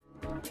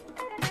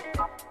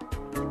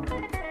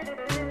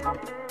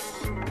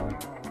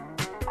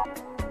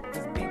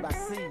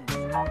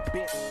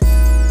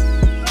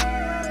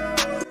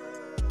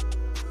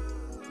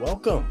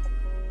Welcome.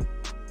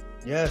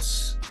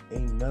 Yes,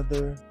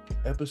 another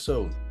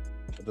episode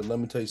of the Let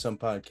Me Tell You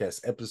Something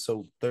podcast,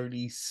 episode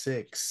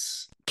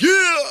 36.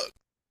 Yeah.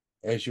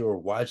 As you're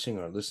watching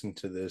or listening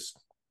to this,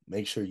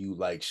 make sure you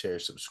like, share,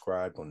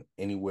 subscribe on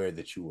anywhere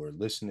that you are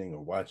listening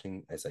or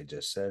watching. As I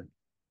just said,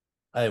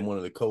 I am one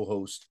of the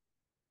co-hosts,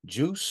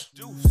 Juice.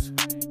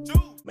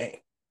 Man,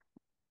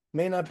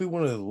 may not be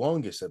one of the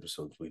longest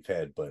episodes we've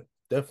had, but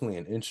definitely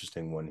an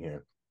interesting one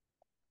here.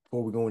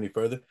 Before we go any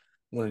further,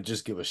 I want to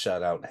just give a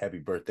shout out. Happy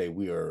birthday.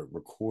 We are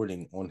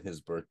recording on his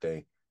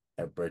birthday.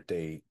 Happy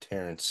birthday,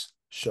 Terrence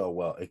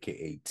Shawwell,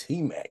 aka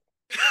T-Mac.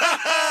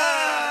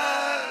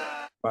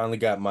 Finally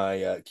got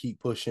my Keep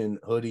Pushing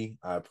hoodie.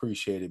 I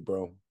appreciate it,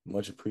 bro.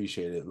 Much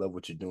appreciated. Love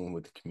what you're doing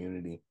with the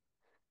community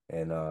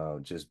and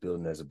just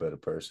building as a better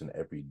person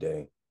every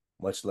day.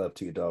 Much love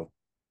to you, dog.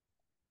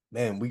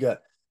 Man, we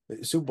got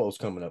Super Bowl's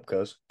coming up,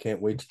 cuz.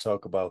 Can't wait to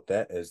talk about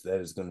that, as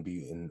that is going to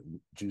be in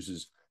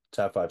Juice's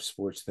top 5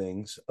 sports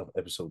things of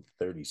episode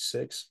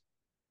 36.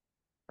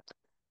 A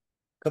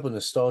couple of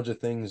nostalgia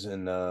things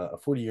and a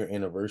 40-year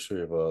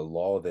anniversary of a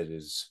law that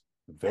is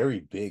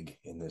very big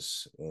in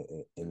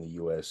the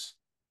US,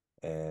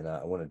 and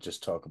I want to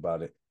just talk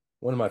about it.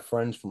 One of my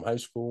friends from high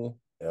school,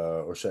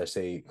 or should I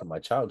say from my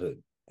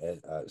childhood,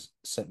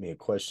 sent me a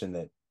question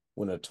that I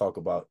want to talk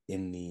about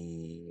in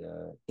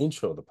the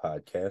intro of the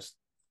podcast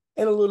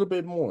and a little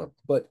bit more.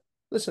 But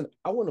listen,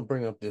 I want to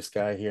bring up this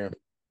guy here.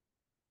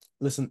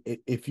 Listen,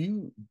 if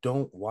you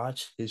don't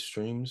watch his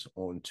streams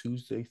on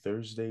Tuesday,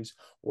 Thursdays,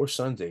 or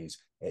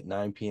Sundays at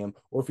 9 p.m.,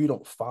 or if you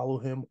don't follow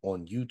him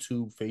on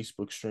YouTube,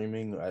 Facebook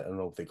streaming, I don't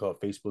know if they call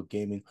it Facebook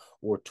gaming,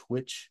 or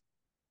Twitch,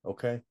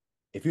 okay?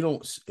 If you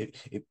don't,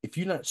 if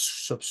you're not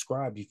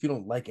subscribed, if you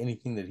don't like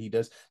anything that he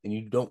does, then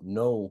you don't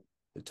know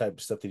the type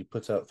of stuff that he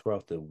puts out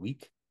throughout the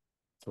week,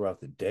 throughout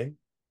the day,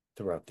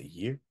 throughout the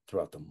year,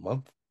 throughout the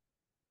month.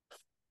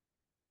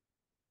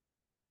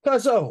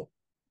 Cuzzo,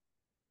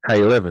 How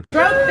you living?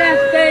 Stroke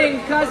that thing,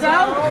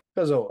 cuzzo.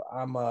 Cuzzo,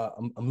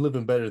 I'm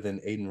living better than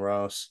Aiden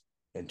Ross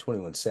and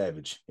 21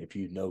 Savage. If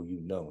you know,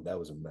 you know. That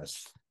was a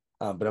mess.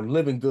 But I'm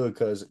living good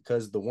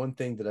because the one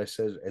thing that I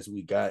said as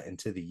we got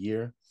into the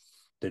year,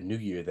 the new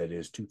year that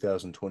is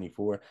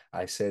 2024,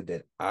 I said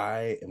that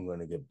I am going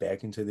to get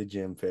back into the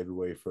gym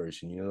February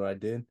 1st. And you know what I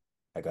did?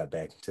 I got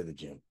back into the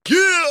gym.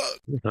 Yeah.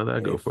 How'd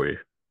that go for you?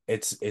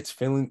 It's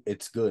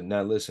good.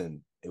 Now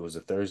listen, it was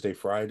a Thursday,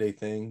 Friday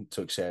thing.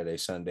 Took Saturday,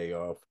 Sunday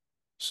off.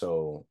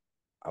 So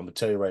I'm gonna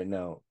tell you right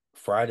now,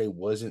 Friday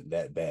wasn't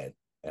that bad.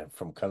 And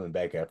from coming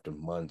back after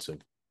months of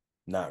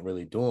not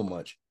really doing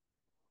much.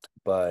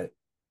 But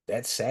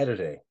that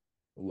Saturday,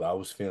 ooh, I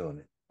was feeling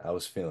it. I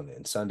was feeling it.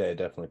 And Sunday, I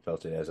definitely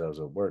felt it as I was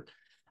at work.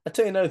 I'll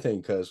tell you another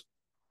thing, because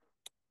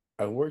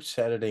I worked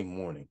Saturday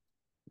morning.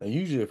 Now,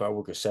 usually if I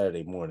work a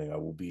Saturday morning, I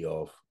will be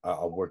off.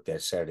 I'll work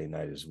that Saturday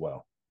night as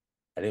well.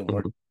 I didn't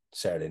work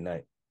Saturday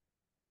night.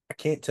 I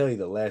can't tell you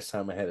the last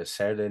time I had a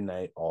Saturday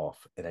night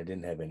off and I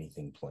didn't have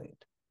anything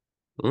planned.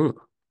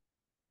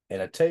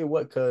 And I tell you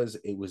what, cuz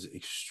it was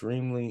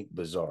extremely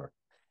bizarre.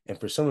 And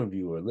for some of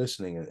you who are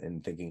listening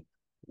and thinking,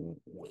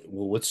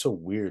 well, what's so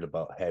weird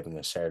about having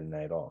a Saturday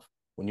night off?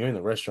 When you're in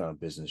the restaurant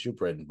business, your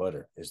bread and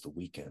butter is the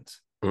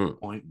weekends.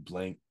 Point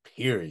blank,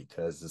 period,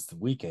 because it's the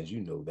weekends.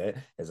 You know that,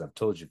 as I've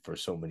told you for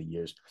so many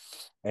years.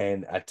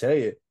 And I tell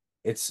you,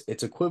 it's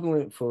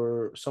equivalent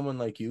for someone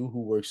like you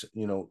who works,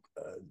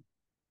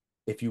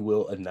 if you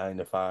will, a 9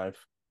 to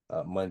 5,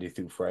 Monday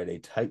through Friday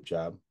type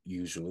job,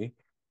 usually.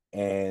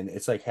 And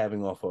it's like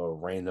having off a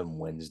random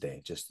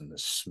Wednesday, just in the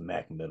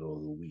smack middle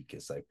of the week.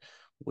 It's like,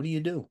 what do you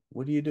do?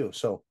 What do you do?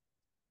 So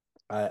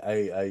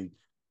I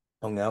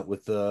hung out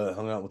with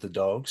the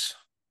dogs,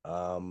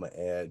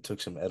 and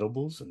took some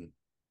edibles, and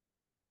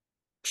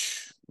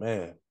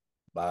man,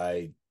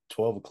 by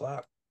 12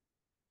 o'clock,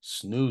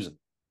 snoozing.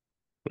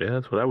 Yeah,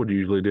 that's what I would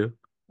usually do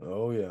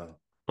Oh yeah.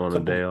 on a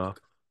day off.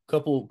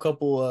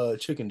 Couple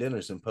chicken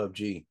dinners in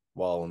PUBG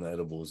while on the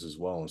edibles as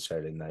well on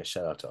Saturday night.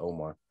 Shout out to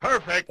Omar.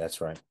 Perfect.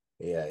 That's right.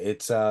 Yeah,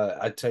 it's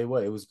I tell you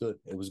what, it was good.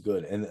 It was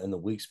good. And the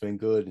week's been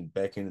good, and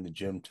back into the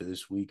gym to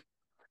this week.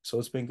 So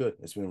it's been good.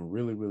 It's been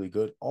really, really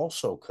good.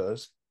 Also,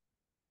 cuz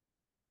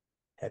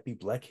happy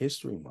Black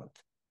History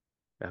Month.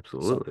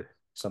 Absolutely.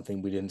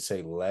 Something we didn't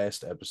say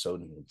last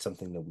episode, and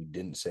something that we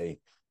didn't say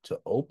to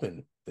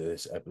open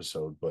this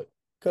episode. But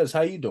cuz,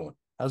 how you doing?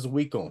 How's the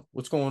week going?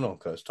 What's going on,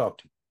 cuz? Talk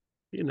to me.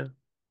 You know,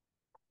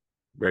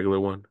 regular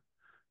one.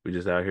 We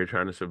just out here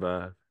trying to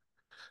survive.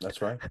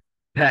 That's right.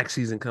 Tax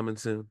season coming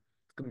soon.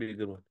 It's gonna be a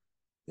good one.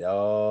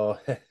 Yo,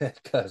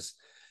 because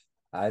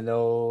I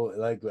know,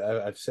 like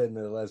I've said in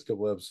the last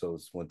couple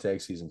episodes, when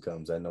tax season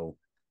comes, I know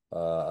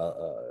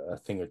a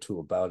thing or two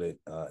about it,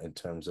 in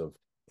terms of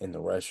in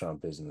the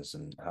restaurant business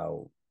and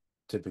how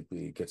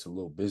typically it gets a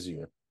little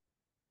busier.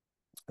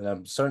 And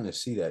I'm starting to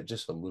see that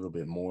just a little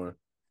bit more,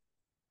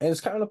 and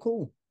it's kind of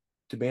cool.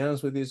 To be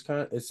honest with you,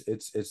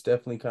 it's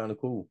definitely kind of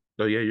cool.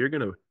 So yeah, you're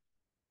gonna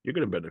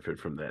benefit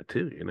from that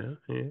too.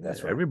 Yeah,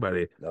 That's right.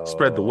 Everybody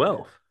spread the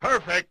wealth.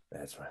 Perfect.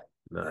 That's right.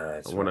 Nah,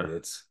 That's I wanna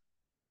right.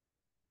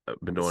 I've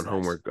been doing That's nice.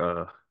 homework.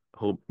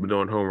 Been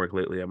doing homework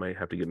lately. I might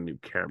have to get a new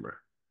camera.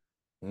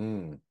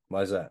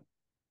 Why is that?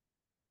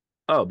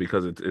 Oh,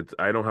 because it's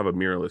I don't have a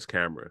mirrorless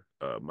camera.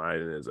 Mine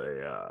is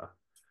a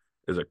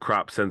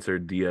crop sensor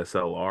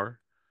DSLR,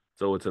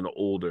 so it's an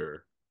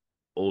older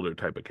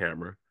type of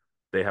camera.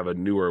 They have a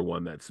newer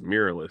one that's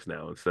mirrorless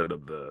now instead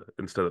of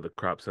the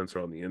crop sensor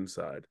on the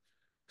inside.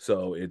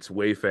 So it's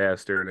way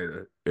faster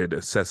and it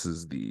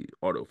assesses the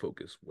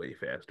autofocus way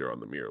faster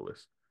on the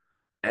mirrorless.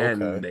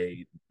 And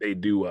Okay. they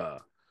do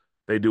a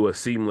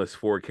seamless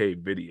 4K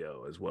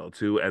video as well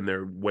too, and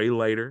they're way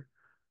lighter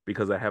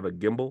because I have a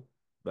gimbal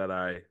that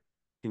I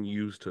can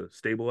use to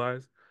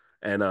stabilize,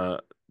 and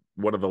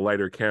one of the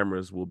lighter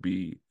cameras will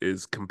be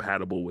is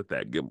compatible with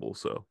that gimbal.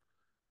 So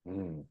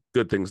Mm.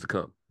 good things to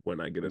come when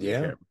I get a new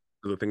Yeah. camera.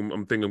 Because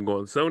I'm thinking I'm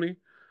going Sony,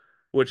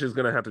 which is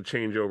gonna have to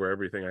change over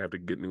everything. I have to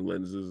get new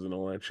lenses and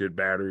all that shit,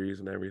 batteries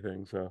and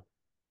everything. So,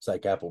 It's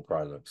like Apple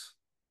products.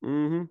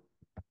 hmm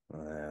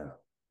Yeah.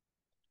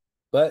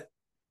 But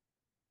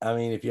I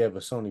mean, if you have a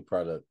Sony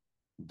product,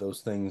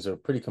 those things are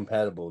pretty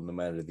compatible no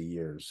matter the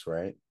years,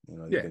 right?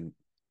 You yeah, can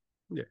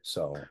yeah.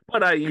 so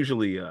But I'll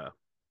usually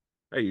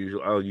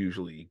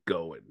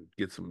go and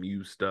get some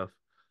used stuff,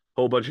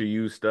 whole bunch of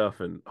used stuff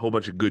and whole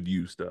bunch of good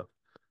used stuff.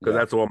 Because yeah.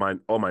 that's all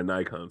my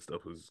Nikon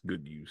stuff was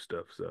good used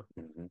stuff. So,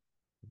 Mhm.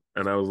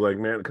 and I was like,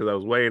 man, because I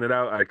was weighing it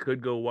out, I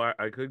could go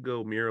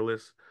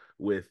mirrorless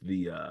with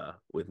the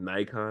with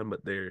Nikon,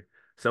 but they're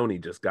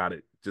Sony just got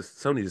it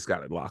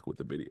locked with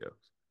the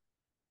videos.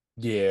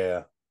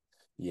 Yeah.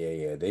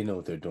 Yeah. They know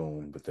what they're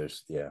doing, but they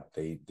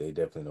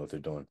definitely know what they're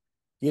doing.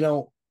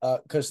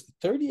 Because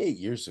 38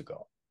 years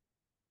ago,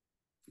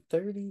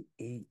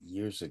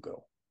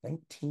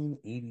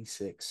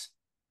 1986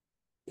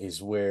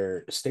 is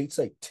where states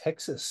like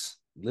Texas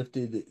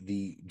lifted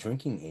the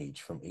drinking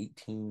age from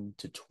 18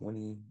 to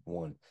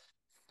 21.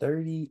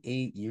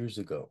 38 years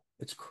ago.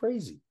 It's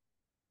crazy.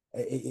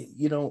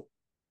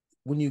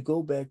 When you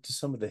go back to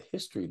some of the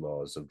history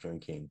laws of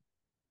drinking,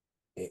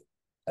 it,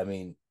 I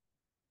mean,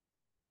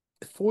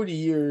 40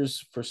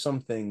 years for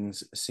some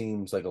things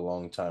seems like a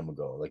long time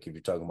ago. Like if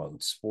you're talking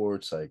about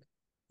sports, like,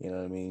 you know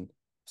what I mean?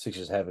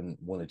 Sixers haven't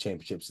won a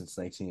championship since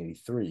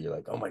 1983. You're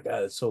like, oh my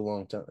God, it's so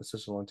long time. It's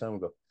such a long time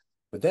ago.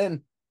 But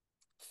then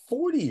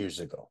 40 years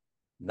ago,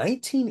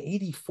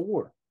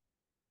 1984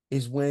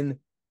 is when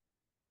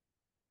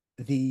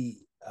the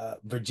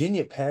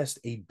Virginia passed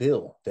a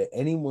bill that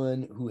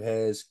anyone who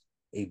has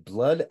a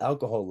blood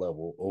alcohol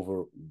level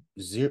over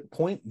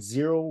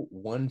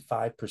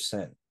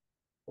 0.015%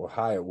 or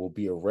higher will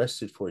be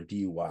arrested for a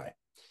DUI.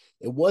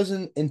 It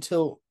wasn't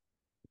until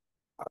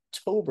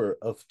October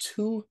of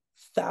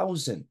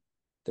 2000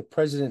 the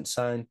president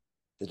signed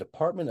the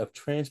Department of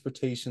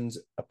Transportation's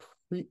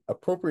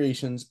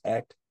Appropriations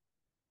Act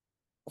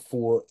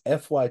for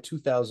FY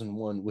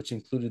 2001, which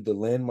included the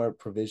landmark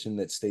provision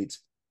that states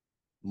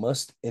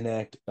must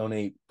enact on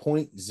a zero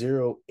point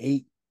zero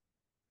 0.08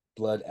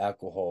 blood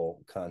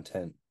alcohol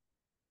content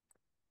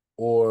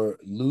or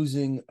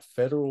losing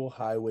federal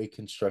highway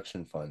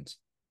construction funds.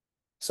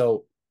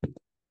 So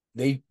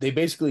they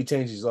basically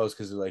changed these laws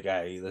because they're like, all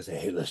right,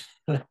 listen,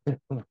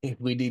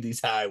 we need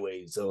these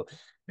highways. So,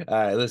 all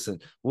right, listen,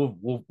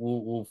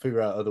 we'll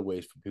figure out other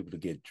ways for people to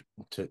get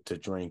to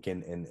drink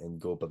and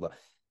go, but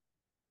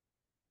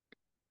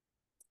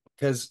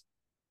because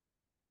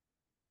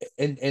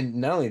and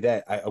not only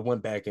that, I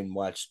went back and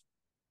watched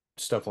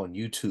stuff on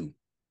YouTube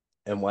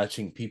and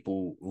watching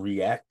people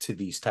react to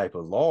these type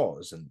of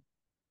laws and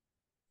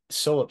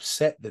so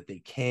upset that they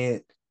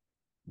can't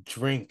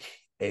drink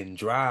and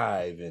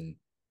drive and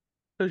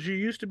Because you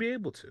used to be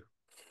able to.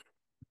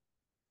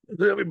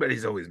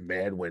 Everybody's always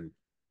mad when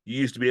you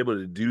used to be able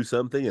to do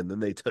something and then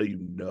they tell you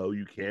no,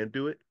 you can't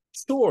do it.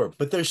 sure,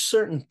 but there's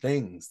certain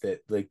things that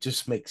like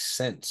just make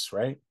sense,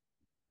 right?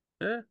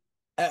 Yeah.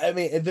 I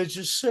mean, there's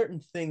just certain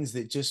things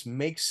that just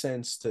make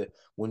sense to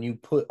when you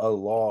put a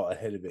law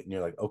ahead of it, and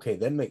you're like, okay,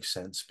 that makes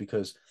sense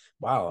because,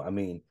 wow, I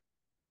mean,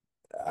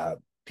 uh,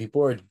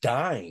 people are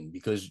dying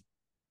because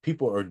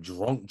people are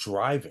drunk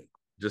driving.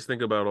 Just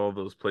think about all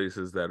those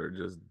places that are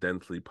just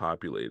densely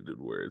populated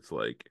where it's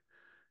like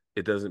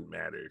it doesn't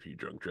matter if you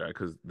drunk drive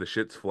because the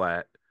shit's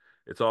flat.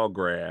 It's all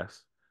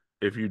grass.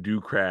 If you do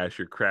crash,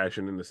 you're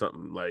crashing into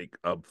something like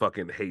a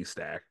fucking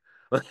haystack.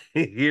 Like,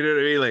 you know what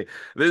I mean? Like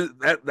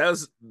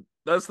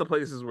that's the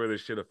places where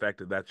this shit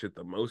affected that shit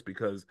the most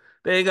because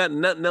they ain't got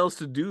nothing else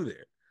to do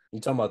there.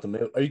 You talking about the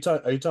mid? Are you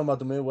talking about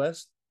the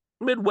Midwest?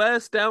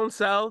 Midwest, down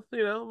south,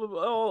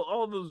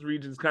 all those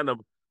regions kind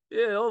of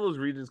all those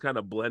regions kind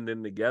of blend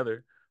in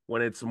together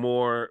when it's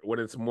more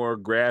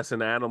grass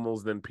and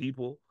animals than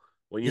people.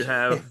 When you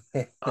have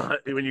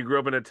when you grow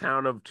up in a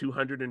town of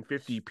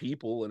 250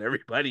 people and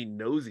everybody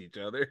knows each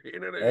other, you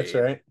know what I That's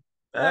mean? right.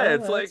 Oh,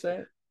 that's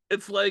right.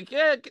 It's like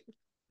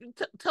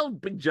tell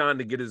Big John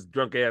to get his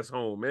drunk ass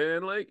home,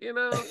 man. Like,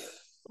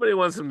 nobody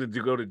wants him to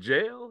go to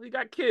jail. He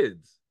got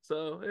kids.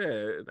 So,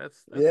 yeah,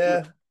 that's the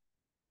Yeah,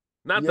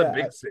 not the yeah.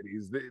 big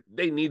cities.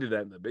 They needed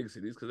that in the big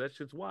cities because that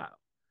shit's wild.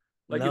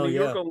 Like in No, New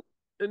York,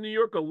 yeah. in New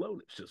York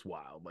alone, it's just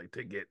wild. Like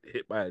to get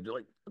hit by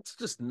like it's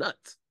just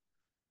nuts,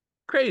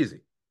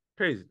 crazy,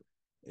 crazy.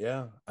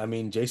 Yeah, I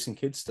mean, Jason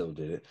Kidd still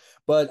did it,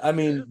 but I Yeah,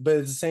 mean, but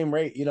it's the same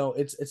rate.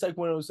 It's like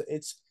when it was.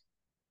 It's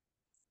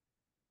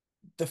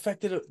the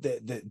fact that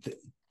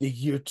the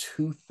year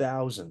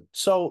 2000.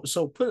 So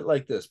put it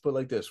like this. Put it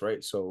like this,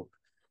 right? So,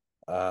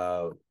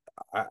 uh,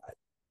 I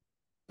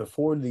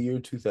before the year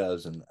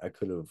 2000, I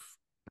could have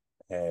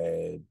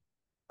had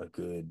a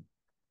good.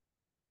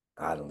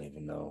 I don't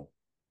even know.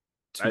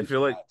 I Two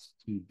feel like shots,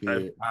 two I,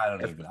 beer. I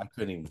don't I, even. I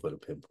couldn't even put a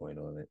pinpoint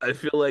on it. I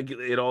feel like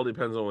it all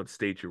depends on what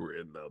state you were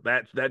in, though.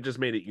 That just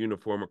made it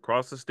uniform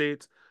across the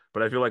states,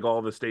 but I feel like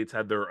all the states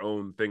had their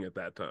own thing at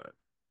that time.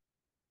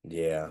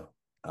 Yeah.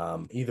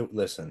 Either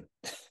listen,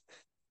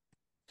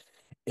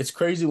 it's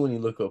crazy when you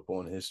look up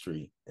on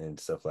history and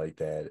stuff like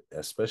that,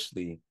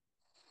 especially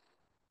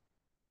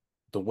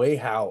the way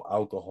how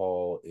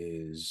alcohol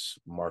is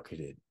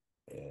marketed.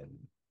 And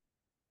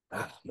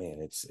man,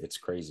 it's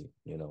crazy.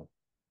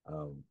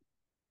 Um,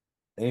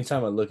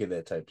 anytime I look at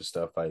that type of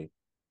stuff, I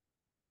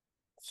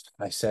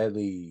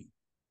sadly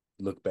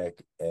look back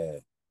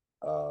at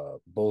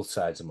both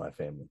sides of my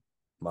family,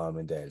 mom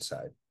and dad's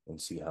side,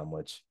 and see how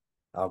much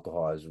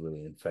alcohol has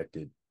really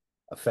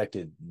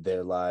affected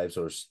their lives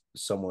or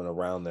someone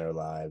around their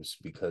lives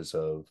because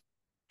of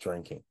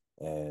drinking.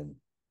 And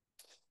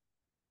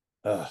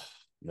uh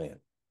man,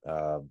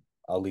 uh,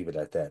 I'll leave it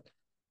at that.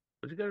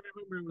 But you gotta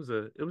remember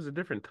it was a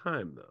different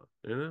time though,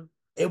 you know?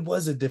 It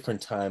was a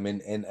different time,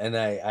 and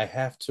I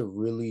have to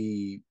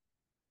really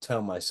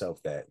tell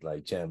myself that,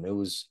 like, Jem, it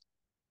was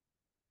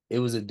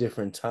a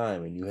different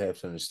time, and you have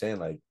to understand,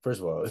 like,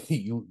 first of all,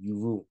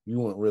 you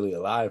weren't really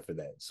alive for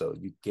that, so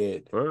you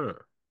get, Uh,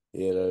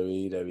 you know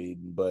what I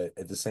mean. But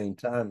at the same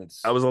time, I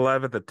it's was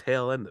alive at the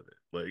tail end of it.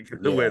 Like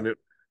yeah. when What was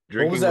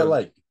drinking that was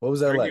like? What was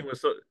that drinking like?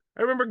 was so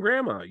I remember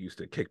grandma used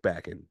to kick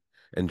back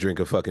and drink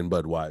a fucking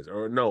Budweiser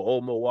or no,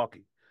 old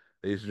Milwaukee.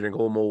 They used to drink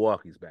old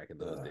Milwaukees back in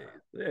those Uh, days.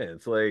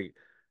 Yeah,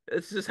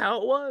 it's just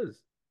how it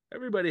was.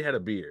 Everybody had a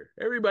beer.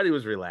 Everybody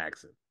was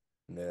relaxing.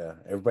 yeah,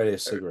 everybody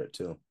has a Every- cigarette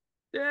too.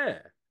 Yeah,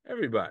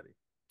 everybody.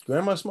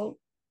 Grandma smoke?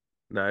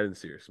 No, I didn't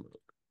see her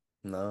smoke.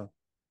 No.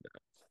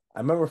 I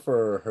remember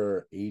for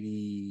her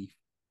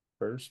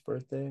 81st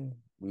birthday,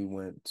 we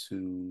went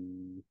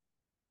to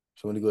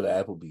she wanted to go to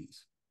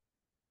Applebee's.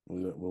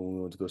 When we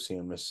went to go see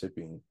her in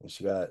Mississippi, and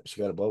she got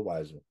a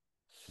Budweiser,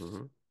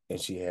 Hmm. and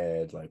she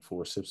had like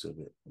 4 sips of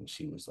it, and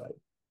she was like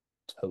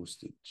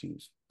toasted. She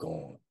was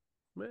gone,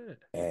 Man,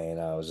 and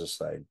I was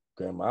just like,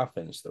 "Grandma, I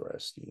finished the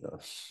rest.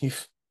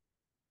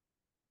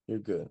 You're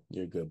good,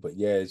 you're good." But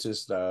yeah, it's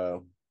just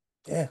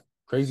yeah,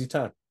 crazy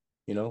time.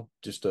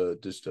 Just a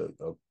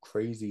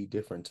crazy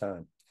different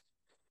time.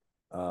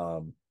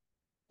 Um,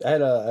 I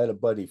had a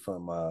buddy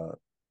from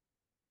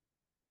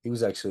he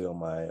was actually on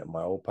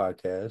my old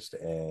podcast,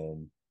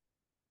 and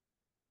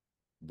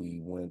we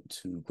went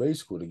to grade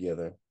school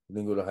together. We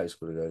didn't go to high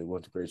school together. We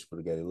went to grade school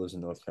together. He lives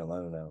in North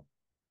Carolina now.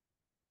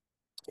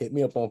 Hit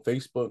me up on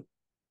Facebook,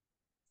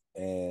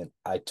 and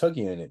I took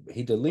you in it.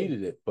 He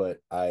deleted it, but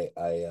I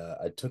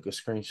took a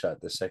screenshot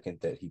the second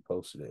that he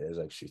posted it. It was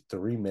actually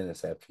 3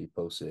 minutes after he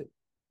posted it,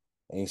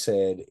 and he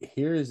said,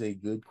 "Here is a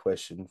good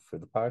question for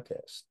the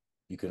podcast.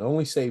 You can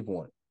only save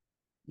one: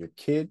 your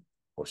kid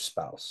or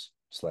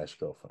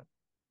spouse/girlfriend."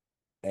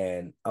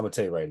 And I'm gonna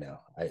tell you right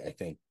now, I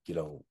think,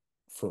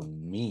 for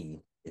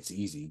me, it's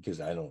easy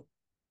because I don't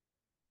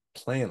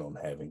plan on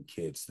having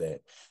kids.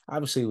 That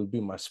obviously would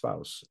be my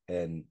spouse.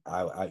 And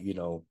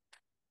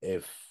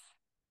if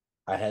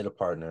I had a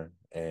partner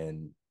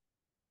and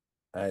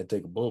I had to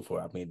take a bullet for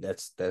it, I mean,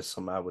 that's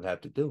something I would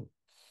have to do.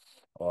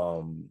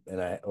 And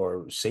I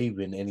or save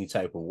in any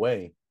type of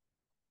way.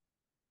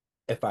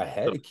 If I so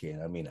had a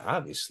kid, I mean,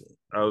 obviously,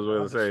 I I was mean, going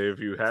to obviously. say if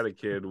you had a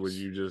kid, would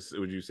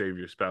you save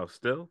your spouse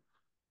still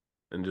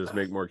and just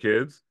make more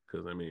kids?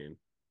 Because I mean,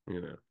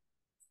 you know,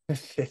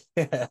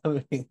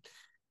 I mean,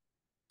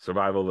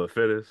 survival of the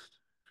fittest.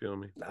 Feel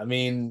me?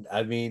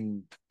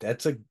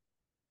 that's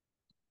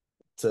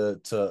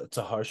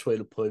a harsh way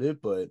to put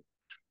it, but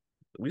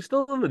We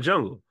still in the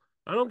jungle.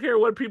 I don't care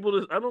what people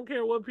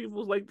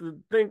like to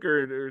think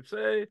or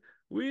say.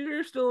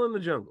 We're still in the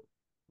jungle.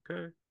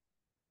 Okay.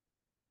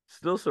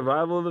 Still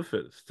survival of the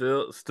fittest.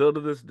 Still to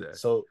this day.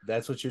 so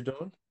that's what you're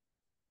doing.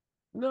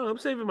 No, I'm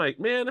saving my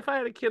man. If I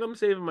had a kid, I'm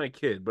saving my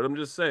kid. But I'm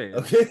just saying,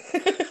 Okay.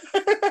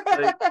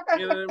 like,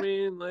 you know what I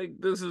mean? Like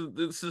this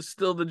is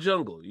still the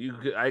jungle.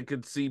 I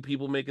could see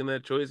people making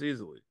that choice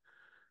easily.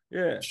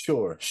 Yeah.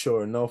 Sure,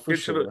 sure. No, for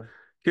Kids should sure.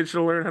 kids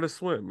should learn how to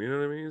swim. You know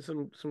what I mean?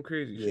 Some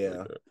crazy shit like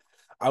Yeah. that.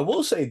 I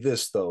will say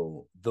this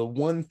though. The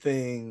one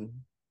thing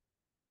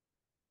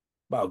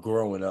about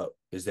growing up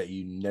is that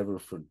you never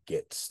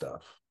forget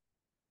stuff.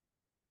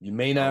 You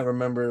may not Oh,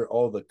 remember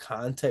all the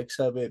context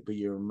of it, but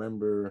you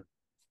remember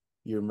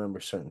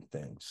certain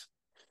things.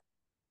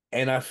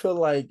 And I feel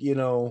like,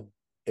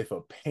 if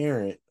a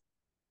parent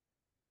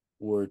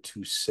were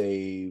to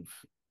save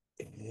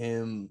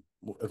him,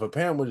 if a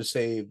parent were to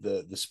save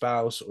the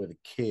spouse or the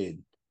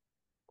kid,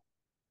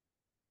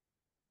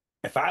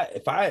 if I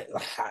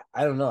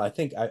don't know. I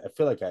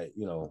feel like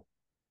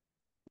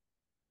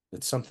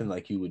it's something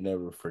like you would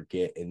never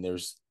forget. And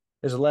there's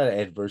a lot of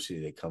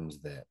adversity that comes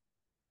with that.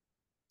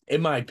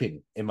 In my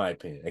opinion,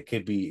 it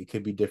could be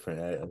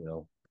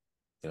different.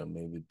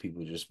 Maybe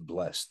people are just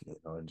blessed,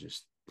 and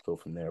just go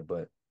from there.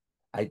 But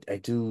I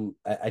do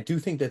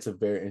think that's a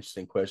very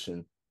interesting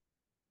question.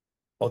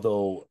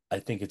 Although I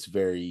think it's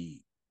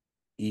very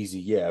easy.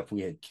 Yeah, if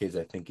we had kids,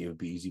 I think it would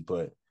be easy.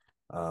 But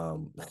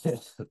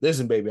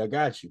listen, baby, I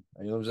got you.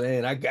 You know what I'm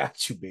saying? I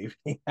got you, baby.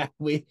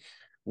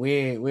 We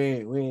ain't.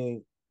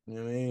 You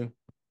know what I mean?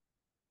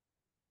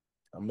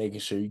 I'm making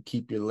sure you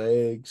keep your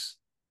legs.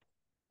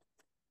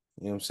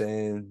 You know what I'm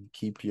saying?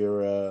 Keep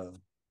your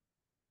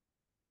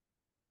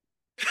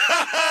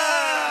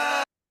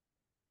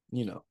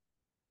you know,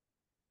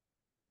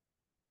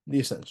 the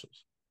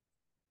essentials.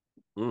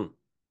 Mm.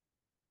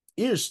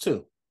 Ears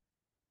too.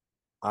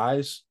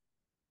 Eyes,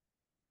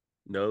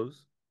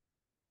 Nose.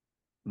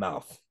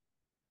 mouth.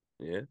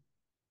 Yeah,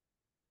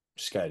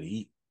 Just gotta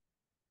eat.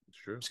 it's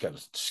true.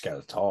 Just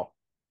gotta talk.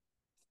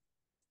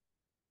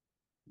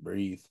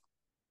 Breathe.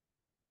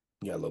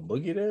 You got a little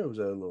boogie there? Or was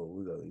that a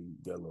little? You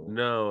got a little?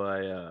 No,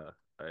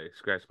 I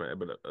scratched my,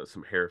 but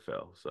some hair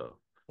fell, so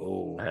I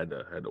Oh, had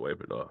to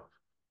wipe it off.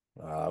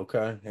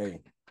 okay.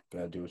 Hey,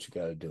 gotta do what you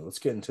gotta do. Let's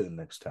get into the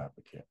next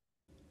topic here.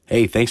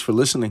 Hey, thanks for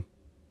listening.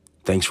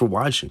 Thanks for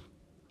watching.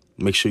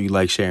 Make sure you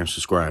like, share, and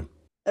subscribe.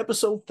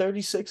 Episode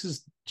 36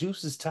 is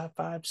Juice's top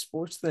five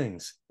sports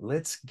things.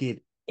 Let's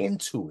get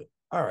into it.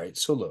 All right.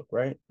 So look,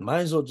 right? Might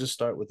as well just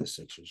start with the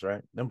Sixers,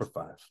 right? Number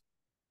five.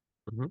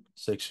 Mhm.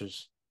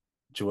 Sixers.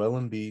 Joel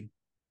Embiid,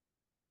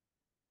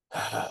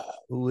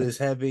 who is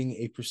having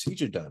a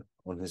procedure done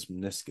on his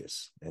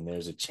meniscus, and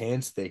there's a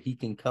chance that he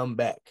can come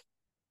back.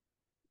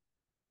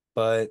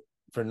 But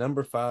for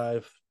number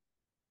five,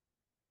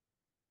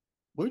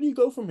 where do you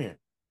go from here?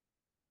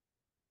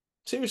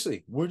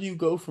 Seriously, where do you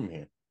go from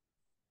here?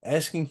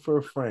 Asking for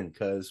a friend,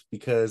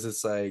 because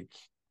it's like,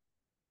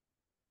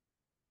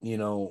 you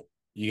know,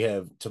 you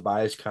have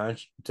Tobias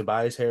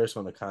Harris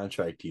on the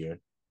contract here.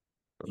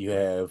 You Mhm.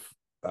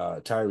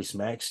 have Tyrese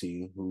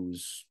Maxey,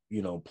 who's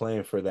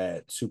playing for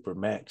that super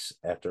max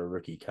after a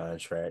rookie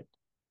contract.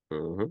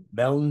 Mhm.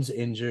 Melton's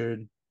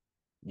injured.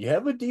 You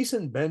have a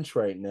decent bench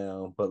right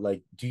now, but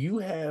like, do you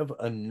have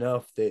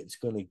enough that's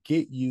going to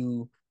get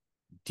you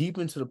deep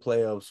into the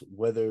playoffs,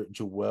 whether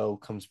Joel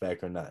comes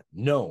back or not?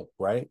 No,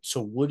 right?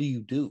 So what do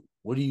you do?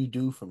 What do you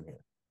do from here?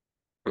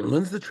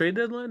 When's the trade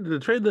deadline? Did the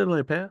trade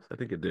deadline pass? I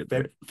think it did,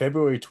 right?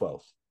 February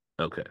 12th.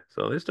 Okay,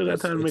 so they still So got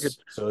it's time to make it. it's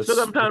so Still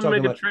it's got time to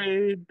make a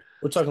trade.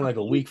 we're talking Stop like a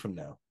the week leak. from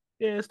now.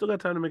 Yeah, still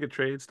got time to make a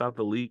trade. Stop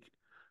the leak.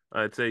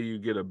 I'd say you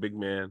get a big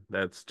man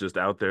that's just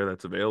out there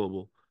that's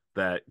available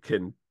that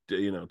can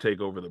take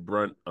over the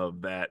brunt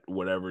of that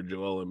whatever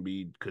Joel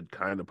Embiid could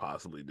kind of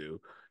possibly do.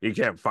 You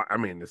can't find. I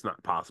mean, it's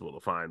not possible to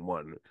find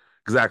one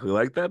exactly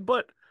like that,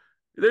 but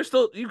there's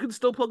still you can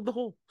still plug the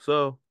hole.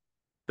 So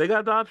they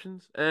got the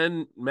options,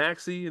 and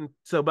Maxi and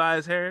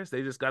Tobias Harris,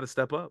 they just got to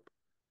step up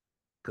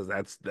because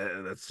that's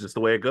just the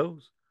way it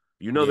goes.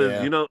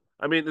 Yeah.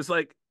 I mean, it's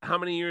like how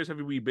many years have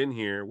we been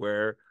here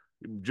where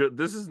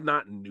this is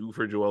not new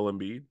for Joel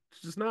Embiid?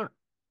 It's just not.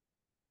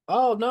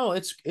 Oh no,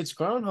 it's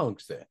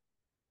Groundhog's Day.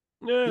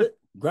 Yeah.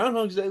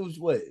 Groundhog's Day was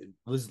what? It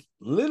was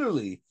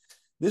literally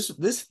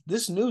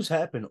this news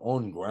happened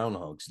on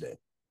Groundhog's Day.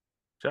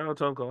 Shout out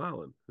to Uncle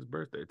Allen, his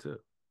birthday too.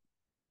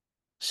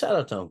 Shout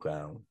out to Uncle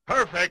Allen.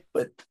 Perfect.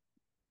 But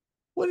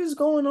what is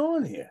going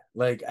on here?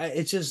 Like,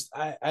 it's just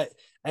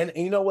and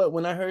you know what?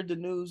 When I heard the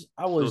news,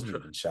 I Still wasn't tr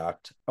even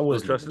shocked. I still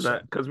wasn't even trusting that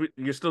shocked. because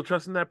you're still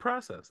trusting that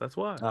process. That's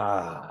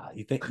why.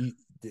 You think you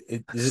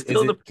is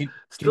Still the it can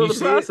still you the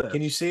see it?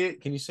 Can you process. see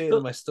it? Can you see it? Still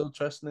Am I still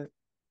trusting it?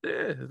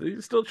 yeah,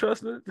 you're still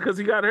trusting it because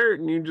he got hurt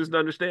and you just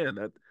understand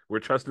that we're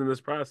trusting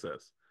this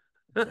process.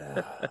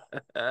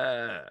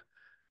 Ah,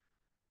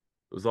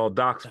 It was all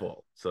Doc's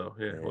fault. So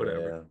yeah,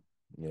 whatever.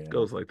 yeah, yeah.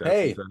 Goes like that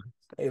Hey, sometimes.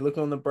 hey, look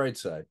on the bright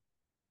side.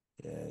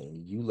 Yeah,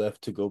 you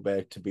left to go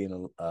back to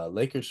being a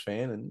Lakers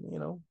fan,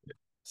 and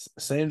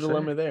same Say,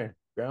 dilemma there.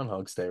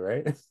 Groundhog's Day,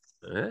 right?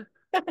 yeah,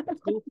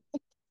 it's cool.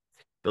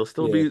 There'll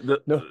still Yeah. be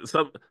No.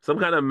 some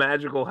kind of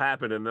magical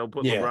happen, and they'll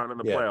put Yeah. LeBron in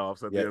the Yeah.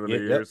 playoffs at the Yeah. end of the Yeah.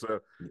 year. Yep. So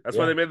that's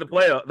why they Yeah. made the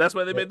playoff. That's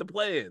why they Yeah. made the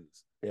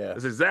play-ins. Yeah.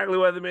 That's exactly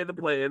why they made the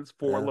play-ins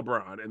for Uh,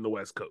 LeBron in the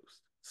West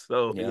Coast.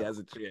 So he yeah. has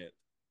a chance.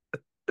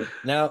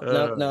 Now,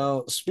 now, Uh,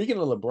 now. Speaking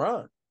of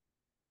LeBron,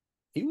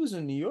 he was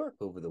in New York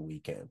over the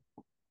weekend,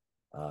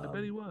 I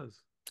bet he um,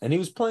 was. and he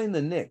was playing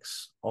the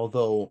Knicks.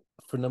 Although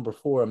for number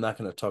four, I'm not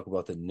going to talk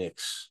about the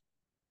Knicks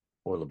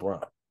or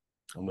LeBron.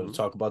 I'm going to Mhm.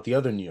 talk about the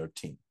other New York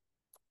team,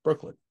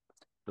 Brooklyn,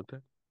 Okay.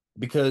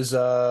 because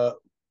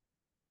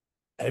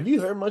have you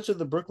heard much of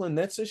the Brooklyn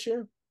Nets this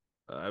year?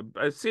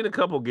 I've seen a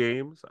couple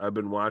games. I've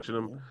been watching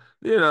them.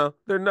 Yeah.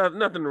 They're not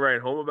nothing to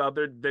write home about.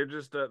 They're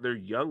just they're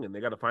young and they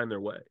got to find their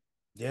way.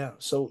 Yeah.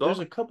 So there's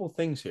So a couple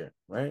things here,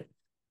 right?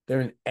 They're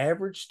an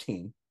average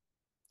team.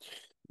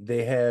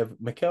 They have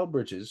Mikal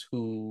Bridges,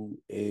 who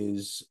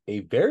is a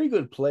very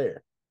good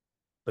player,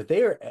 but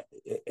they are,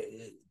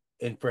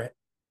 and for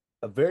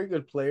a very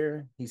good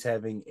player. He's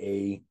having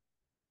a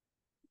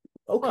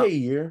okay Well,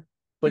 year,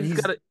 but he's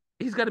got he's to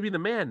he's got to be the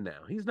man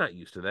now. He's not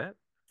used to that.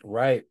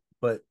 right.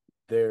 But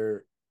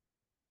their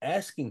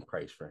asking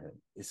price for him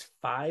is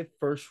five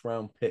first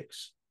round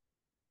picks.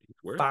 He's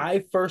worth it.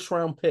 Five first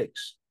round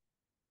picks.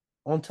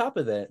 On top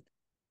of that,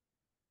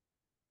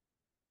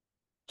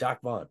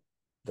 Jock Vaughn,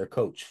 their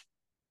coach.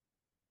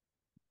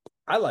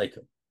 I like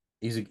him.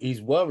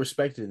 He's well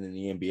respected in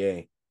the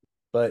NBA.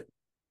 But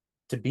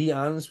to be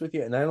honest with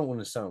you, and I don't want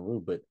to sound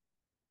rude, but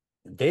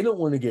they don't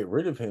want to get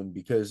rid of him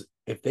because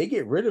if they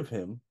get rid of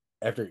him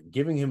after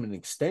giving him an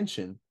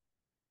extension,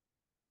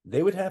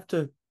 they would have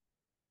to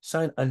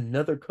sign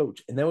another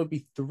coach, and that would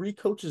be three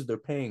coaches they're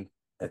paying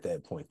at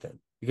that point. Then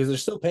because they're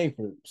still paying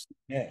for Steve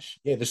Nash.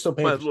 Yeah, they're still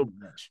paying Might for as well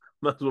Steve Nash.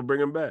 might as well bring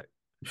him back.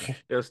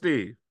 Yeah,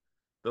 Steve,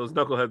 those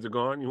knuckleheads are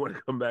gone. You want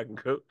to come back and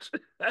coach?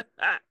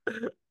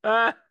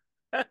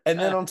 And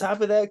then on top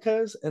of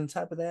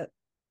that,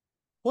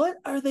 what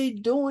are they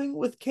doing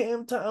with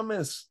Cam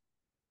Thomas?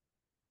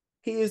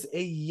 He is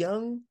a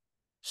young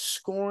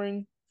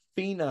scoring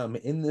phenom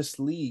in this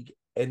league,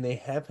 and they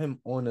have him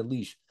on a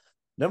leash.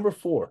 Number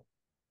four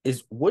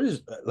is what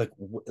is like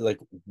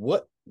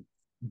what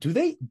do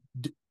they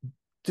do,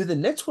 do the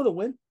Nets want to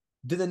win?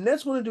 Do the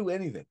Nets want to do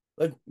anything?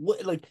 Like what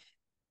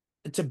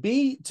to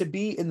be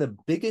in the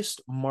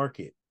biggest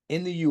market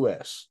in the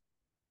US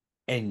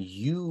and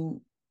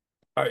you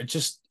are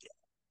just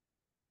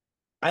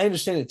I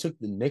understand it took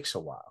the Knicks a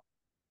while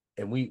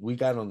and we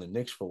got on the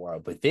Knicks for a while,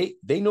 but they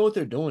know what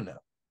they're doing now.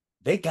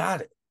 They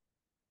got it.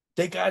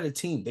 They got a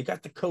team. They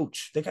got the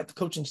coach. They got the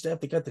coaching staff.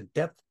 They got the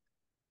depth.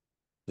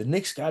 The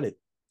Knicks got it.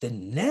 The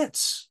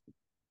Nets.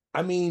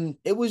 I mean,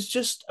 it was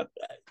just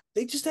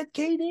they just had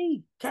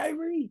KD,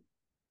 Kyrie,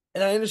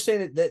 and I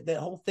understand that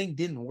whole thing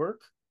didn't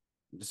work,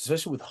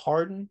 especially with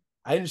Harden.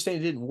 I understand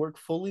it didn't work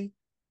fully,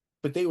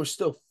 but they were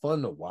still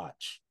fun to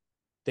watch.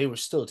 They were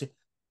still.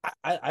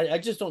 I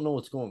just don't know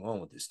what's going on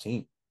with this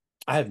team.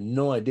 I have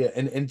no idea,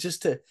 and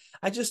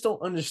I just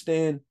don't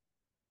understand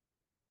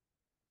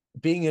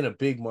being in a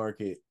big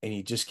market and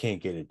you just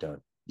can't get it done.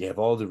 You have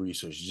all the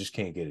resources, you just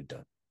can't get it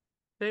done.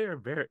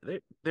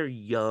 They're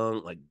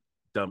young, like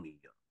dummy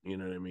young. You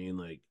know what I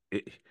mean?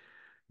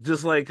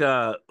 Just like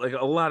a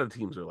lot of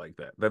teams are like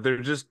that. That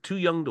they're just too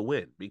young to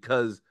win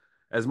because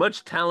as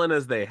much talent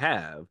as they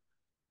have,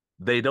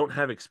 they don't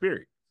have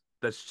experience.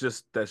 That's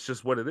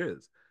just what it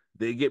is.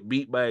 They get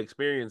beat by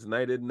experience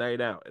night in,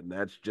 night out, and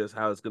that's just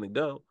how it's going to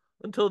go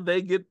until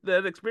they get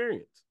that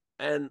experience.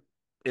 And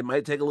it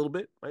might take a little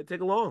bit, might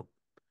take a long.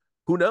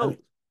 Who I knows? mean,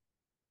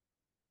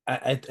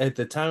 at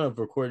the time of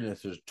recording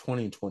this, there's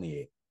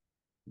 2028.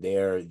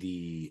 They're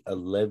the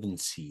 11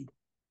 seed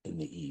in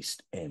the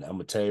East. And I'm going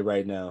to tell you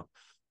right now,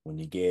 when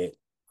you get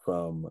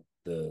from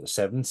the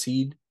 7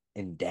 seed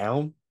and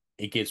down,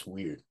 it gets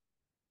weird.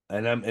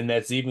 And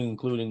that's even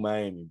including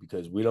Miami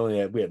because we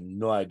have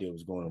no idea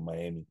what's going on in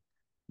Miami.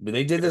 But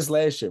they did Yeah, this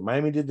last year.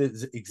 Miami did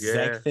this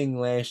exact yeah. thing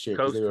last year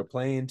because they were Coasting.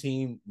 playing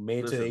team, made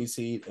it to the Listen, A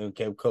seed, and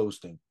kept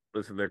coasting.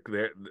 listen. They're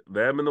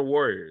them and the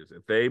Warriors.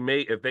 If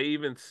they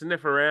even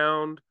sniff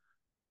around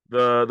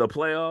the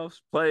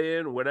playoffs, play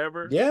in,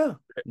 whatever, Yeah.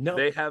 No.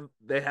 they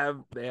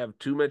have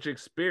too much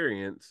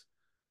experience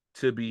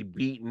to be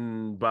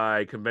beaten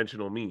by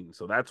conventional means.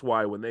 So that's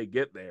why when they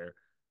get there,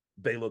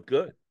 they look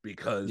good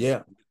because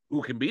Yeah.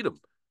 who can beat them?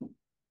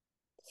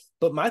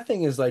 But my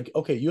thing is like,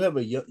 okay, you have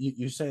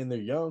you're saying they're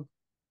young.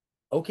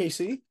 Okay,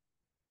 see,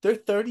 they're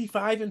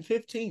 35 and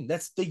 15.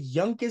 That's the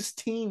youngest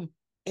team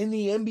in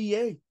the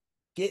NBA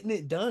getting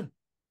it done.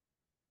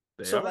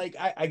 They So are, like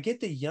I but get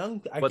that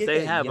young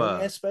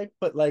aspect,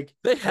 but like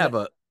they can I have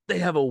a they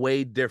have a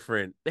way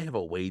different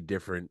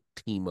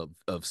team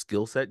of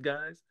skill set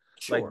guys.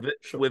 sure,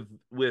 sure.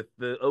 With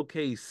the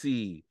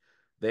OKC,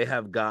 they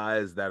have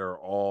guys that are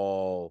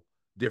all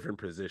different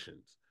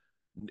positions.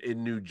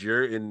 In New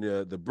Jersey, in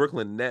the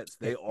Brooklyn Nets,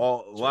 they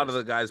all a lot of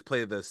the Jersey. guys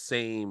play the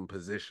same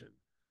position.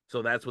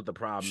 So that's what the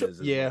problem Sure.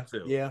 is as well Yeah,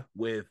 too. yeah.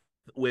 With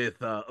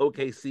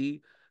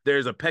OKC,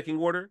 there's a pecking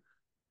order.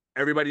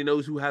 Everybody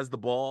knows who has the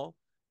ball.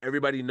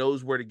 Everybody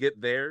knows where to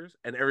get theirs,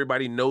 and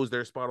everybody knows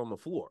their spot on the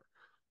floor.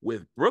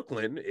 With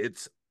Brooklyn,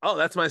 it's oh,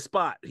 that's my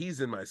spot. He's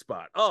in my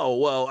spot. Oh,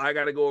 well, I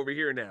got to go over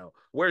here now.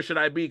 Where should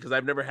I be? Because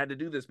I've never had to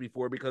do this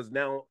before. Because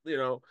now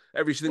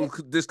everything's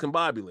Well,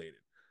 discombobulated.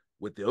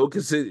 With the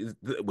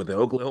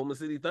Oklahoma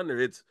City Thunder,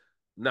 it's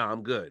no,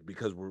 I'm good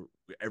because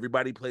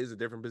everybody plays a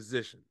different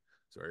position,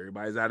 so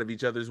everybody's out of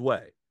each other's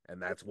way,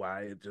 and that's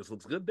why it just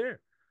looks good there.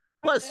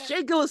 Plus,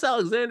 Shea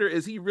Gillis-Alexander,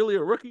 is he really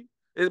a rookie?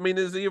 I mean,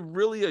 is he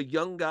really a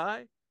young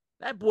guy?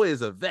 That boy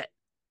is a vet.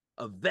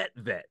 I give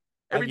you that.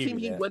 Every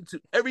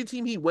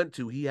team he went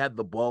to, he had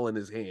the ball in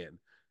his hand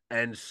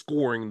and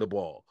scoring the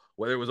ball,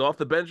 whether it was off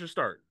the bench or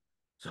starting.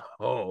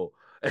 So,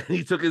 and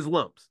he took his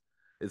lumps.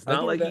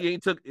 I give you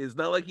that. It's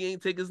not like he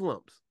ain't take his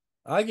lumps.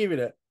 I give you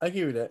that. I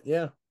give you that.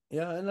 Yeah.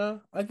 Yeah, I know.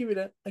 I give you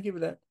that. I give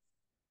you that.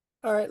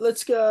 All right,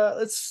 let's go.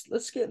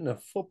 Let's get into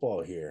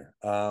football here.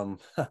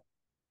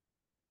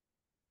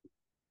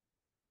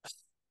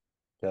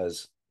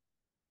 Because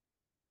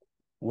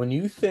when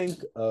you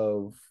think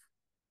of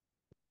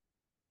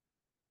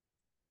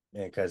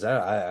man, because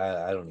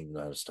I don't even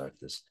know how to start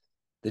this.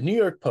 The New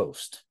York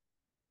Post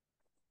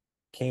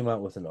came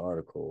out with an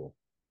article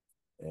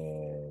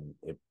and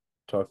it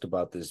talked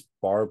about this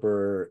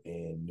barber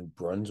in New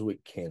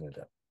Brunswick,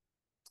 Canada.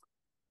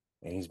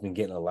 And he's been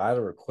getting a lot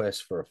of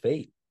requests for a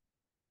fade.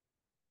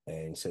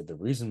 And he said the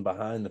reason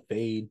behind the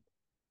fade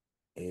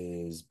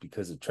is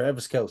because of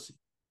Travis Kelce.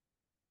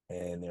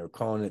 And they were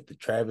calling it the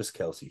Travis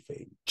Kelce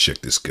fade.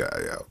 Check this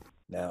guy out.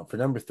 Now, for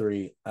number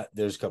three,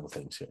 there's a couple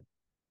things here.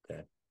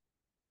 Okay.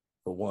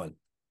 For one,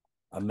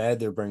 I'm mad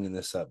they're bringing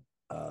this up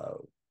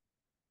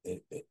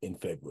in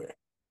February.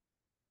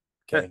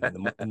 Okay,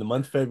 in the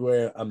month of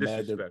February, I'm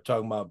mad they're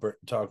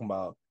talking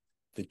about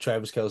the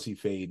Travis Kelce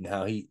fade and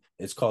how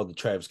it's called the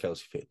Travis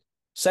Kelce fade.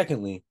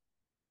 Secondly,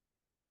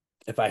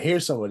 if I hear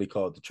somebody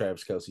call it the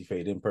Travis Kelce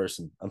fade in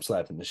person, I'm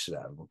slapping the shit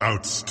out of them.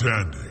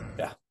 Outstanding.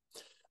 Yeah.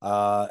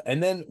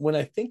 And then when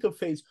I think of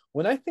fades,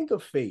 when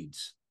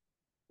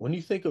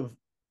you think of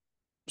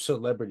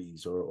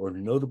celebrities or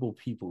notable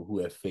people who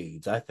have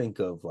fades, I think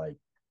of like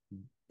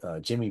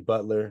Jimmy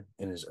Butler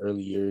in his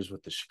early years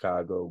with the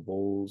Chicago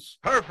Bulls.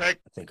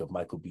 Perfect. I think of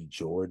Michael B.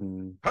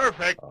 Jordan.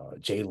 Perfect.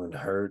 Jalen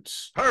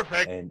Hurts.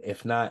 Perfect. And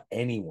if not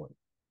anyone,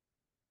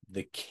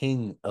 the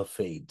king of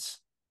fades,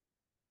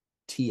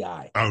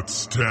 T.I.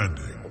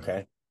 Outstanding.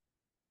 Okay.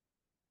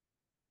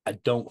 I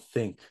don't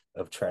think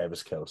of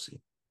Travis Kelce.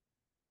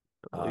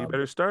 Well, you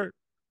better start.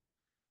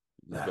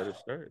 You better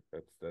start.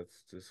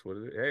 That's just what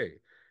it is. Hey,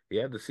 he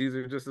had the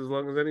Caesar just as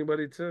long as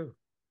anybody too.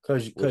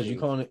 Cause you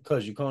calling it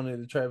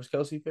the Travis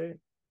Kelce fade?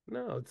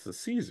 No, it's a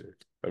Caesar.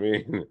 I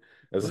mean,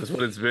 that's just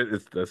what it's been.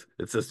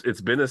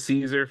 It's been a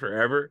Caesar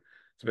forever.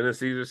 It's been a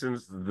Caesar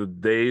since the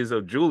days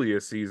of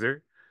Julius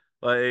Caesar.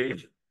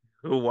 Like,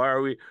 why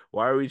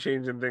are we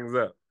changing things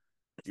up?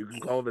 You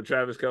can call it the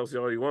Travis Kelce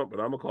all you want, but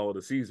I'm gonna call it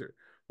a Caesar.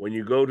 When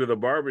you go to the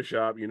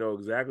barbershop, you know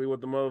exactly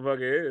what the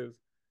motherfucker is.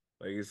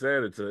 Like you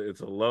said, it's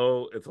a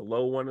low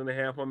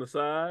 1.5 on the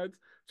sides,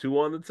 2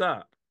 on the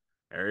top.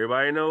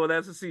 Everybody know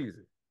that's a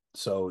Caesar.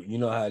 So you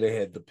know how they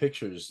had the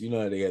pictures,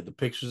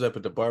 up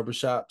at the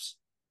barbershops,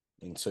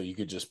 and so you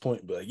could just point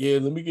and be like, yeah,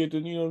 let me get the,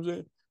 you know what I'm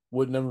saying?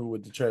 What number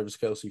would the Travis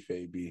Kelce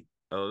fade be?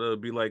 Oh, it'll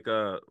be like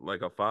a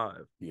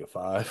 5. Be a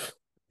 5?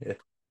 Yeah.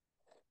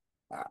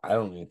 I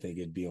don't even think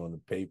it'd be on the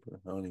paper.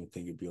 I don't even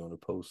think it'd be on the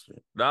poster.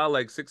 Nah,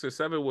 like 6 or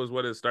 7 was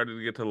when it started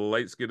to get to the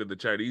light skin of the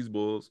Chinese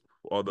bulls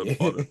on the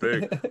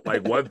thing.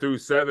 Like 1 through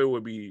 7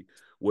 would be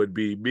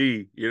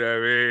me. You know what I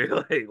mean?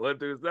 Like 1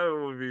 through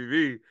 7 would be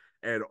me.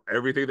 And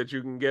everything that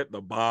you can get,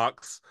 the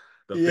box,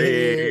 the Yeah,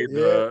 fade,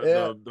 yeah,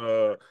 yeah,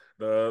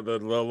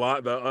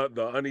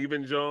 the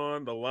uneven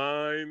John, the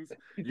lines.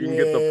 You can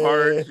get the yeah.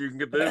 parts, you can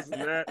get this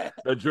and that,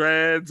 the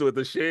dreads with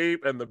the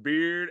shape and the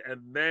beard,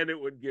 and then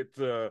it would get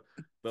to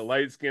the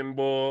light skinned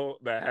bull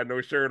that had no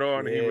shirt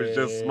on. He was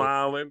just Yeah.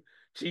 smiling,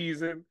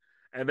 cheesing.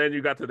 And then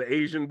you got to the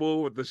Asian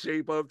bull with the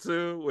shape up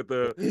too,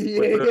 Yeah.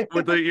 you know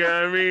what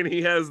I mean?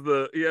 He has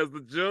the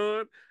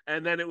John,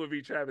 and then it would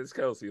be Travis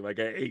Kelce, like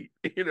at 8,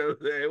 you know,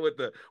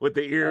 with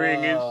the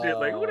earring and shit.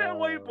 Like, who that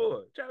white Uh,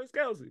 boy? Travis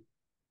Kelce.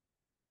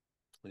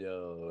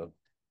 yo,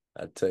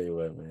 I tell you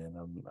what, man,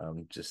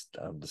 I'm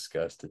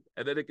disgusted.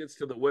 And then it gets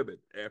to the women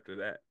after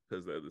that,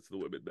 because it's the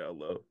women down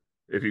low.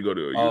 If you go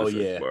to a Oh unisex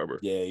yeah, barber.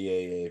 yeah.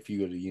 If you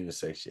go to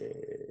unisex,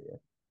 yeah.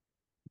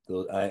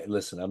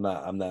 Listen, I'm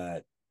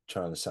not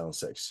trying to sound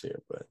sexist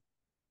here, but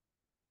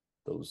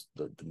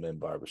the men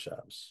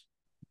barbershops,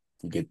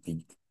 you get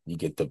the you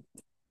get the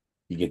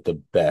you get the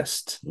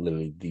best,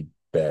 literally the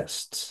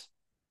best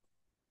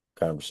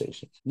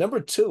conversation. Number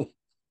two,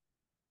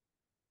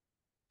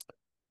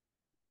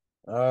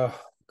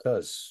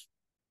 because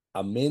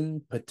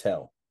Amin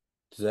Patel.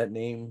 Does that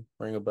name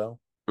ring a bell?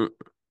 Mm.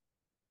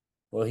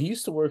 Well, he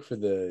used to work for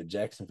the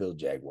Jacksonville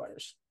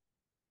Jaguars.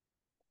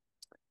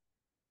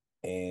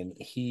 And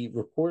he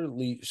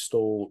reportedly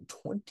stole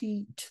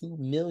 22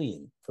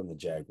 million from the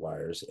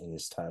Jaguars in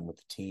his time with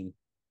the team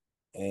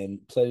and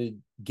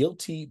pleaded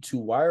guilty to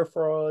wire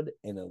fraud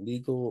and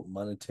illegal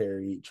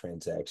monetary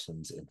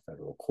transactions in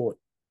federal court.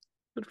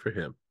 Good for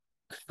him.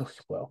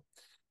 Well,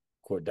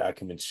 court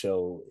documents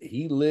show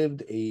he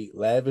lived a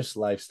lavish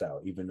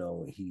lifestyle, even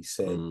though he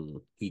said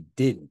he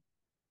didn't.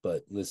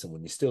 But listen,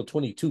 when you steal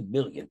 22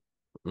 million,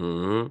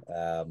 might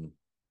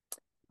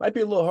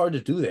be a little hard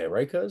to do that,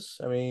 right? Cuz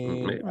I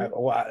mean,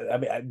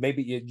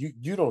 maybe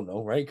you don't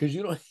know, right? Because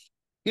you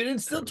didn't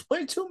steal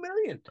 22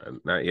 million.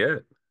 Not yet.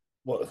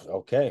 Well,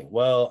 okay.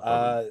 Well,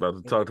 About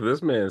to talk to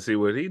this man and see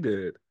what he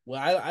did.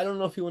 well, I don't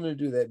know if you want to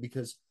do that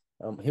because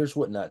here's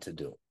what not to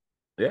do.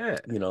 Yeah.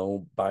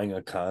 Buying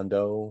a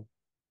condo,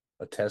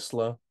 a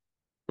Tesla,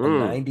 a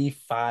Mm.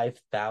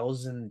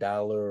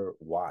 $95,000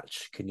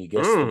 watch. Can you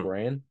guess the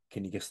brand?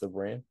 Can you guess the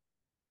brand?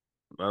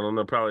 I don't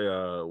know. Probably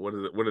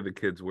what are the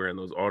kids wearing?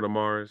 Those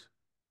Audemars?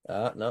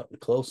 No,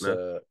 close.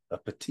 No. A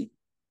petite.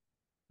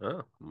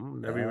 Oh,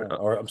 never even.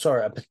 Or I'm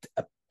sorry,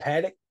 a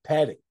paddock.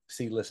 Paddock.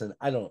 See, listen,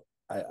 I don't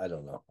know. I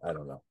don't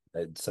know.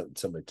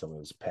 Somebody told me it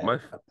was My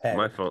a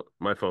my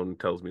pattern. phone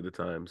tells me the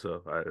time,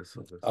 so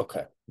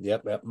Okay.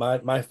 Yep.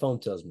 My phone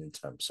tells me the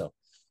time. So,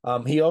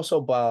 he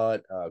also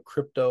bought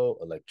crypto,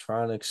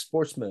 electronics,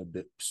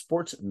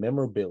 sports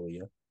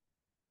memorabilia,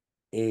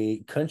 a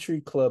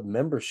country club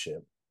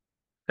membership.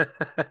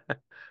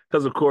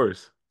 because of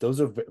course. Those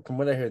are, from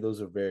what I hear,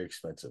 those are very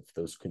expensive.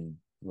 Those can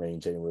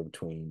range anywhere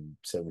between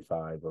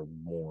 75 or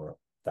more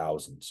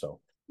thousand.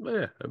 So,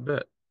 Yeah, I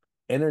bet.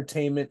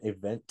 entertainment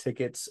event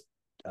tickets,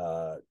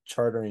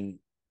 chartering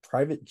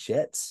private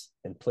jets,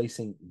 and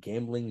placing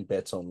gambling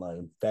bets online.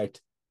 In fact,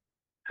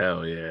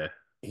 Hell yeah.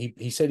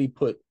 he said he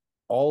put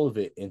all of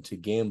it into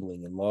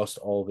gambling and lost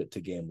all of it to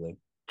gambling,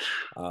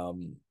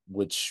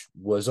 which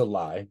was a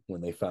lie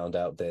when they found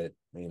out that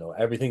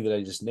everything that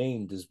I just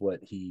named is what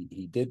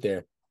he did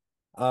there.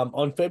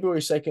 On February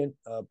 2nd,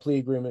 plea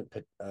agreement,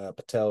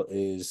 Patel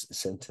is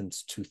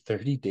sentenced to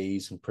 30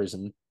 days in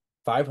prison,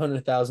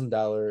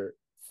 $500,000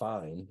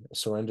 fine,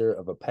 surrender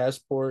of a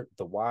passport,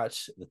 the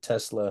watch, the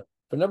Tesla.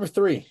 For number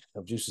three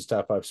of Juice's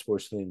top five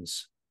sports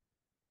things,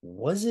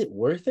 was it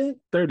worth it?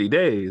 30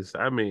 days.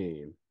 I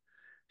mean,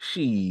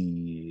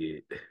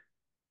 shit.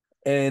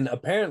 And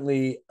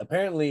apparently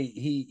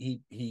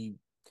he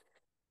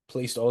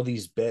placed all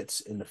these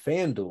bets in the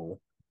FanDuel,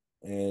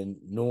 and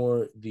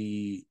nor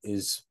the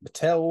is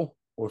Mattel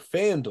or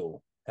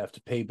FanDuel have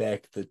to pay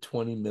back the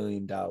 $20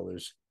 million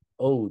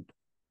owed.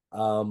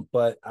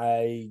 But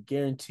I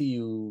guarantee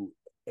you,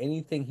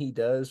 anything he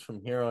does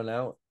from here on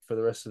out for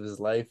the rest of his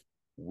life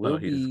Oh, will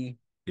he's be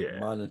yeah.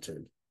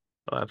 monitored.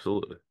 Oh,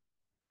 absolutely.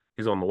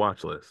 He's on the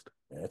watch list.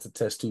 That's a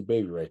test tube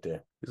baby right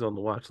there. He's on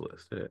the watch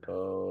list. Yeah.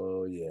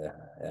 Oh yeah,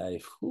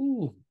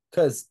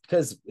 because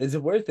is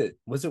it worth it?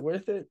 Was it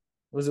worth it?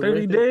 Was it 30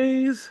 worth it?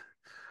 days?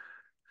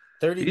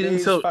 30 You didn't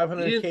days, so you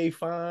didn't 500K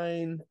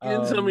fine. you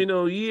didn't tell me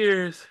no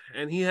years,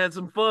 and he had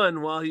some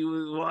fun while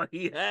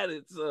he had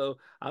it. So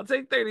I'll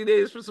take 30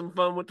 days for some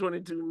fun with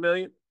 22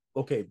 million.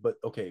 Okay, but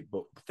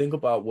think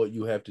about what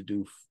you have to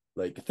do.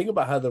 Like, think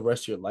about how the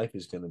rest of your life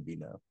is going to be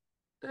now.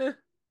 Eh,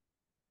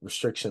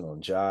 Restriction on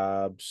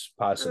jobs, eh,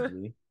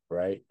 possibly,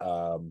 right?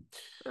 I'll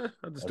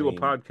just I do a mean,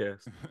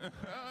 podcast.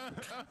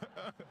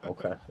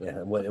 okay, yeah,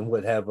 and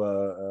what have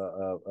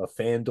a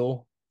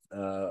FanDuel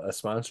a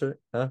sponsor,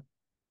 huh?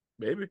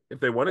 Maybe if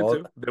they wanted All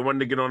to, they wanted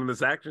to get on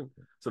this action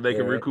so they yeah,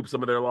 can right. recoup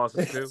some of their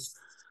losses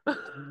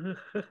too.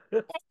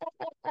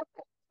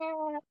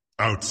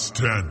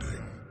 Outstanding.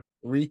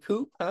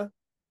 Recoup, huh?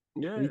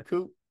 Yeah,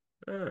 Recoup,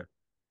 yeah.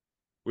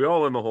 We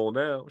all in the hole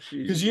now.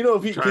 because She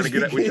if we he trying because to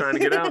get we he trying to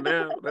get out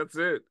now. That's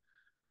it.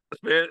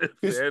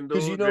 because FanDuel,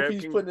 if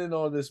he's DraftKings. putting in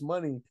all this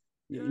money,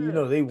 Yeah,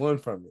 they won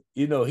from it.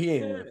 He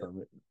ain't yeah. won from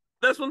it.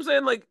 That's what I'm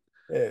saying. Like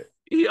Yeah.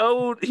 he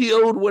owed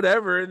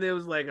whatever, and it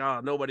was like,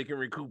 oh, nobody can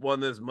recoup on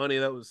this money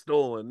that was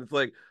stolen. It's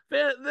like,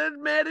 man, they're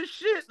mad as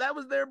shit. That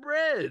was their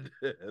bread.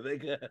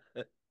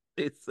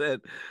 They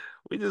said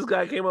we just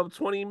got came up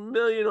 20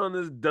 million on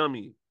this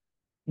dummy,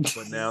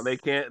 but now they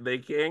can't get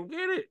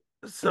it.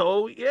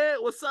 So yeah,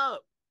 what's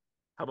up?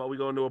 How about we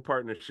go into a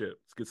partnership?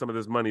 Let's get some of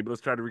this money, but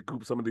let's try to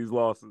recoup some of these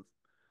losses.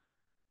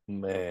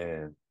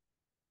 Man,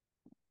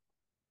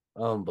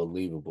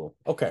 unbelievable.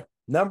 Okay,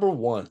 number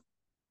one.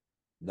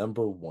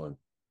 Number one.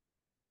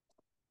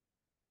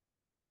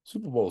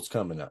 Super Bowl's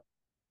coming up.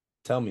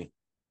 Tell me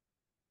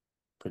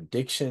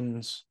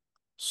predictions,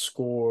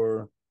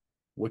 score.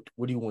 What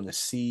do you want to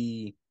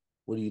see?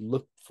 What do you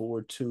look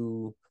forward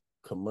to?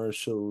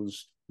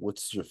 Commercials.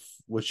 What's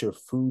your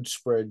food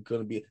spread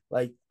gonna be?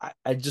 Like,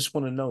 I just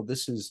want to know.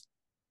 This is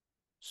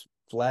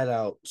flat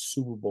out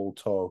Super Bowl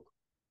talk.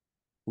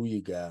 Who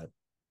you got?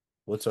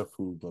 What's our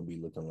food gonna be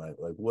looking like?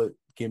 Like, what?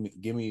 Give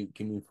me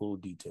full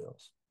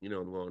details. I'm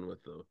going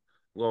with the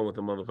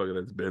motherfucker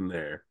that's been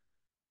there,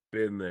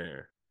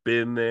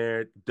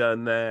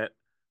 done that,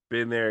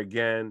 been there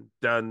again,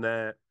 done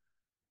that,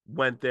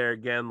 went there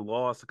again,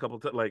 lost a couple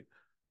times. Like,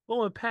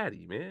 going with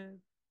Patty, man.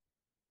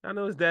 I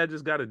know his dad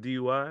just got a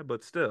DUI,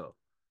 but still,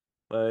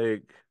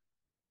 like,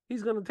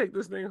 he's gonna take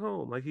this thing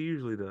home like he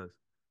usually does.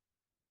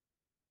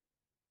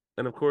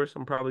 And of course,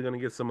 I'm probably gonna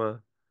get some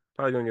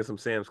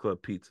Sam's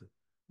Club pizza,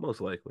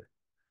 most likely.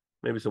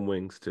 Maybe some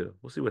wings too.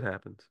 We'll see what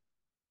happens.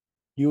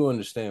 You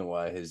understand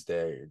why his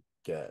dad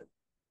got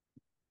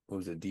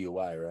was a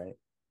DUI, right?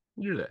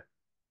 You do that.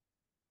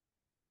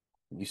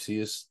 Do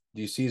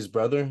you see his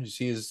brother? You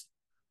see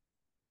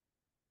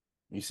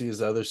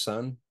his other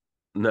son?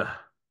 Nah.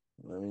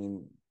 I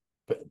mean,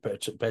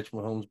 Patrick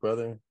Mahomes'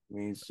 brother.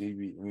 He's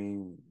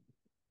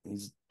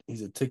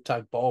a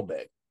TikTok ball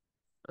back,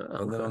 Oh,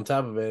 and then okay. on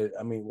top of it,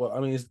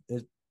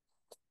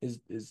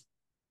 his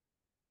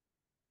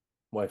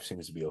wife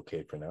seems to be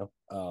okay for now.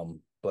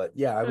 But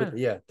yeah, I would.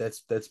 Yeah. Yeah,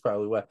 that's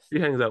probably why. He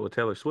hangs out with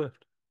Taylor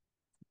Swift.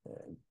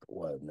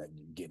 Well, not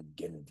getting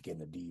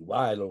a DUI.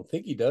 I don't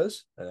think he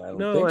does. I don't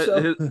No,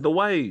 think so. the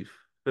wife,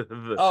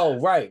 the Oh,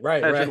 right,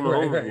 right, Patrick right,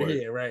 right, Mahomes' right. wife.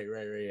 Yeah, right.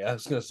 I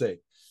was gonna say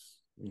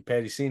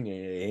Patty Senior.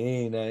 Yeah, he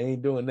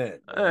ain't doing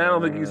that. I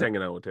don't think he's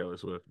hanging out with Taylor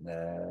Swift.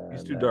 Nah,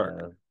 He's too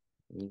dark.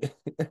 nah.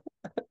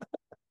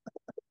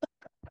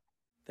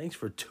 Thanks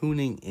for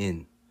tuning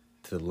in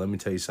to the Let Me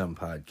Tell You Something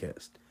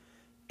podcast.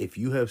 If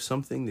you have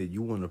something that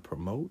you want to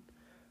promote,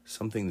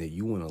 something that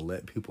you want to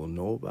let people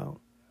know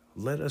about,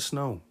 let us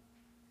know.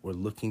 We're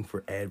looking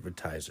for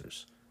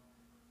advertisers.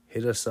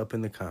 Hit us up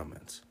in the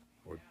comments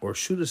or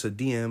shoot us a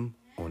DM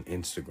on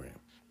Instagram.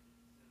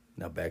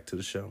 Now back to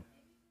the show.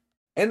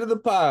 End of the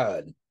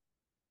pod.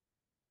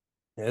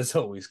 As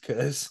always,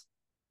 cuz,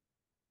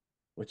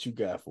 what you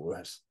got for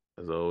us?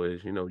 As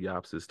always,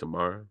 Yops is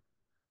tomorrow.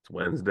 It's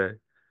Wednesday.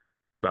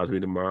 About to be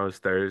tomorrow. It's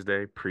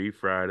Thursday,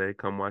 pre-Friday.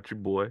 Come watch your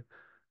boy.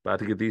 About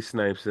to get these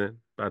snipes in.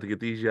 About to get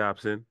these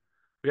Yops in.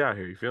 We out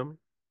here, you feel me?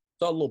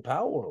 It's all a little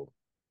Power World.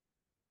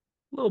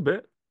 A little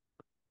bit.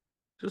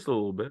 Just a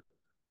little bit.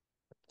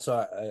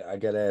 So I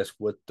gotta ask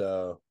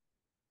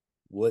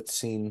what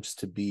seems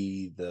to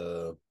be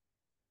the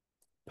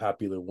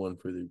popular one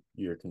for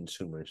your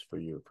consumers, for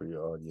your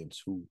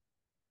audience, who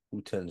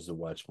tends to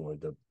watch more,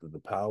 the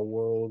Power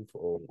World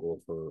or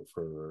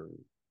for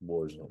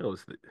Warzone?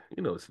 It's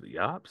the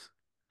Yops.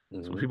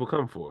 That's what Mm-hmm. people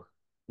come for.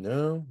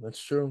 No,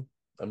 that's true.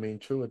 I mean,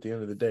 true at the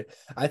end of the day.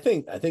 I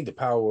think the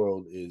Power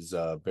World is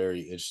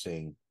very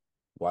interesting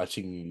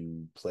watching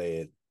you play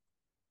it.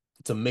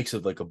 It's a mix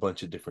of like a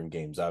bunch of different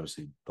games,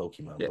 obviously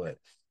Pokemon, Yeah. but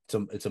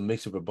it's a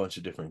mix of a bunch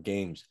of different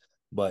games.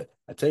 But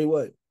I tell you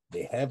what,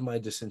 they have my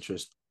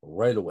disinterest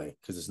right away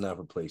because it's not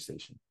for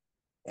PlayStation.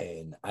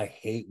 And I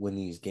hate when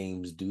these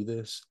games do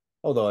this.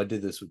 Although I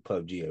did this with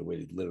PUBG, I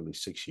waited literally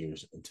 6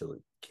 years until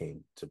it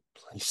came to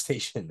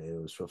PlayStation. It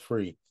was for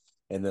free.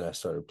 And then I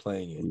started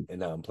playing it, and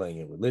now I'm playing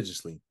it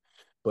religiously. Mm.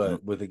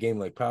 But with a game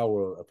like Power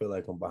World, I feel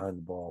like I'm behind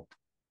the ball.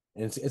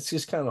 And it's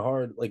just kind of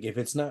hard. Like if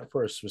it's not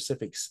for a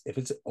specific, if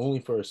it's only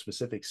for a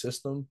specific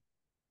system,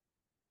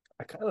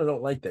 I kind of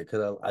don't like that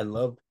because I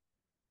love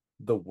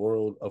the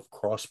world of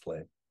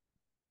crossplay.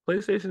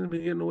 PlayStation's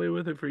been getting away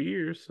with it for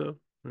years, so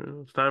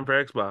it's time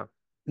for Xbox.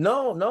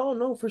 No, no,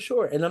 no, for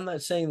sure. And I'm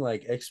not saying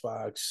like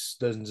Xbox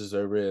doesn't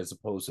deserve it as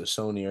opposed to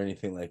Sony or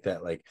anything like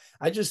that. Like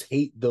I just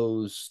hate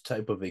those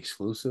type of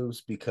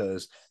exclusives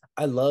because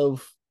I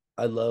love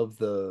I love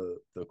the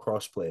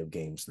crossplay of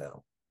games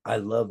now. I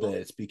love that Well,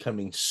 it's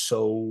becoming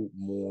so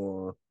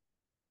more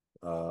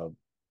uh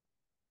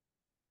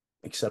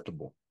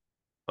acceptable.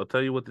 I'll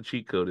tell you what the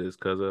cheat code is,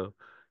 because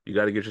you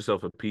got to get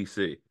yourself a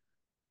PC.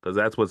 Because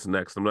that's what's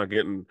next. I'm not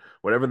getting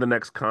whatever the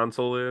next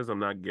console is. I'm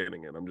not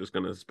getting it. I'm just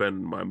gonna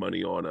spend my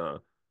money on a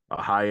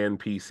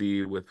high-end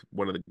PC with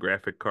one of the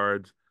graphic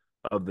cards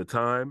of the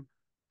time,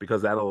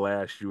 because that'll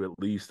last you at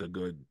least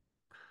 7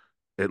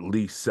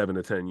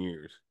 to 10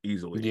 years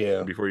easily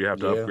Yeah. before you have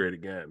to Yeah. upgrade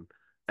again.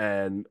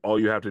 And all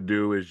I have to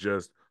do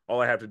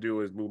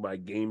is move my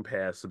Game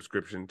Pass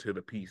subscription to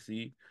the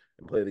PC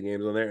and play the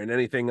games on there. And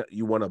anything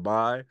you want to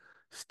buy,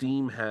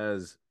 Steam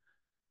has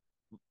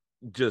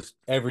just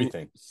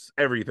Everything.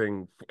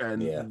 everything. Yeah.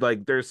 And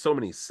like there's so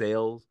many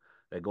sales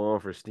that go on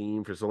for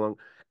Steam for so long.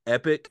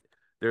 Epic,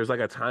 there's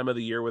like a time of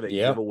the year where they give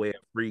Yeah. away a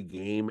free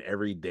game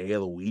every day of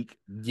the week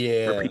for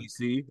Yeah.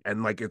 PC,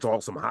 and like it's all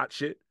some hot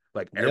shit.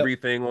 Like Yep.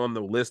 everything on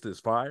the list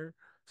is fire.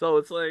 So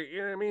it's like, you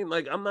know what I mean?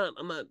 Like I'm not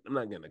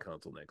getting a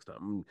console next time.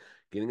 I'm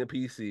getting a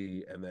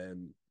PC, and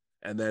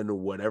then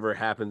whatever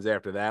happens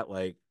after that,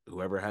 like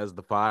whoever has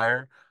the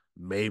fire,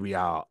 maybe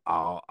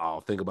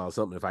I'll think about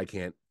something if I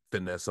can't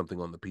finesse something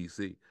on the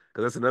PC.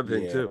 Because that's another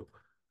thing Yeah. too.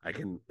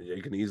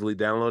 You can easily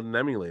download an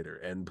emulator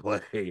and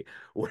play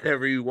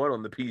whatever you want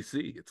on the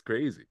PC. It's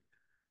crazy.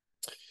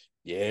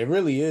 Yeah, it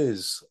really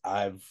is.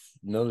 I've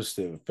noticed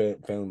that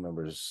family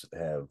members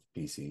have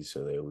PCs,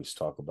 so they always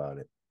talk about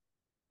it.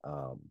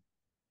 Um,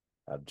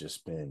 I've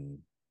just been,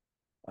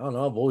 I don't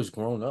know, I've always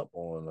grown up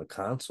on a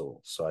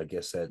console, so I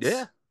guess Yeah,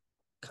 that's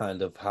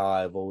kind of how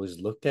I've always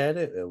looked at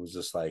it. It was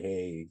just like,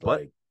 hey,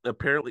 but like,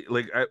 apparently,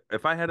 like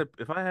if I had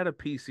a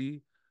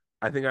PC,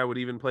 I think I would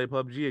even play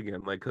PUBG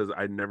again. Like because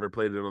I never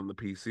played it on the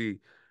PC,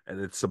 and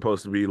it's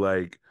supposed to be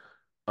like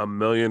a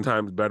million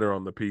times better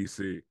on the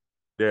PC.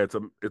 Yeah,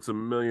 it's a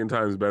million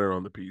times better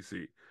on the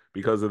PC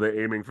because of the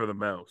aiming for the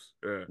mouse.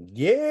 Yeah. Like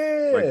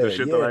yeah, yeah, the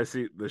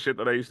shit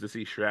that I used to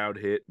see Shroud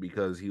hit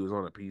because he was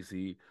on a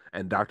PC,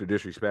 and Dr.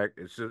 Disrespect,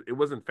 it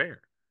wasn't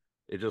fair.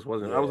 It just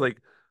wasn't. yeah,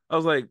 I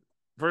was like,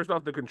 first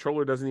off, the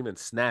controller doesn't even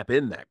snap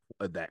in that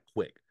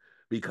quick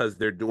because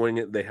they're doing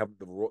it. They have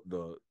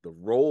the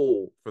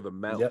roll for the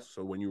mouse. yep,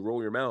 So when you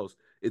roll your mouse,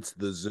 it's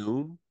the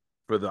zoom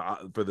for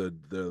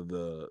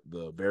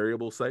the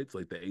variable sites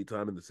like the 8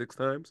 time and the 6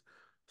 times.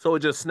 So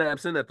it just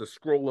snaps in at the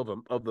scroll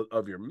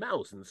of your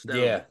mouse instead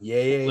of yeah,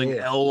 yeah, yeah, holding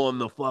yeah, L on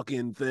the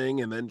fucking thing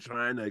and then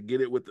trying to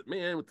get it with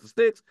the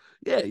sticks.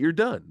 Yeah, you're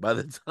done. By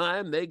the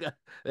time they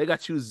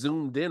got you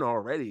zoomed in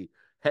already,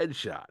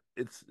 headshot.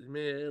 It's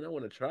man, I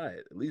want to try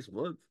it at least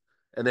once.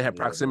 And they have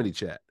yeah, proximity man,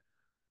 chat.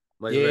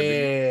 Like I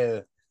said,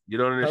 yeah. you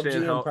don't understand PUBG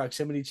and how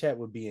proximity chat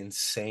would be you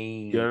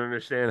insane. don't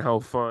understand how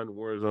fun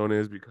Warzone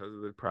is because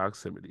of the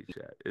proximity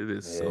chat. It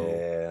is so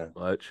Yeah,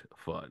 much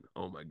fun.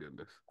 Oh my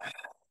goodness.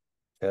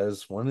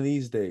 because one of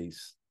these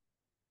days,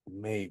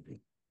 maybe,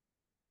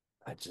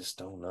 I just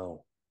don't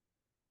know.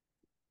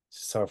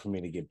 It's hard for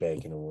me to get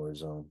back in the war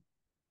zone.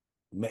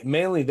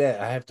 Mainly that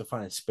I have to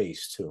find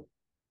space too.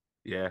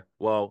 Yeah.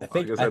 Well, I like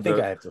think I I said, think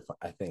I have to.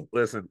 I think.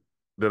 listen,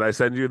 did I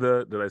send you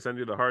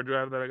the hard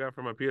drive that I got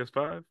from my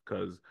PS5?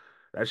 Because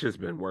that shit's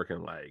been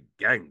working like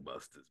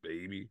gangbusters,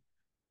 baby.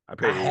 I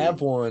I have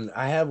paid one.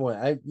 I have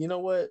one. You know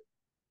what?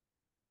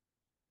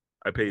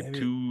 I paid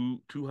Maybe.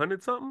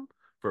 200 something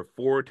for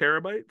 4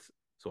 terabytes.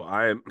 So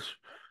I am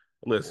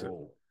listen,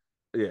 Whoa.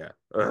 yeah,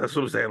 that's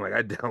what I'm saying. Like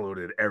I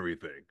downloaded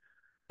everything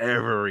I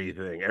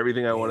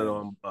wanted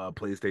Damn. on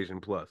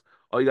PlayStation Plus.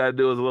 All you gotta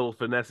do is a little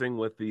finessing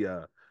with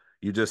the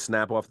you just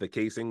snap off the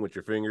casing with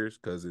your fingers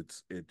because it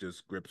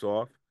just grips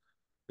off.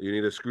 You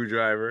need a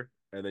screwdriver,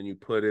 and then you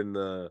put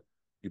the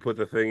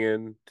thing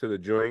in to the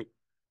joint,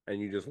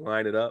 and you just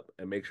line it up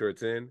and make sure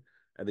it's in.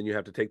 And then you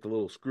have to take the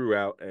little screw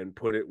out and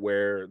put it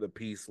where the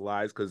piece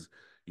lies, because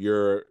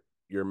your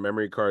your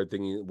memory card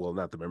thingy, well,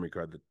 not the memory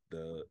card,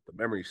 the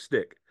memory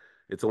stick,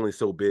 it's only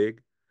so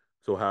big.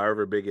 So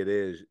however big it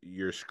is,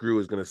 your screw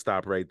is going to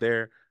stop right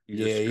there. You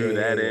just Yeah, screw yeah,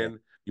 yeah, that yeah. in,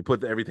 you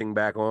put everything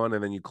back on,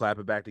 and then you clap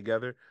it back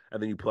together,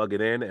 and then you plug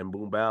it in, and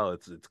boom, bow,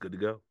 it's good to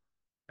go.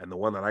 And the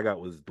one that I got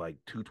was like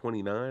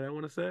 229, I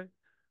want to say.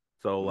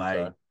 So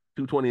Okay. like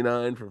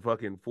 229 for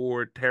fucking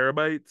 4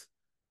 terabytes.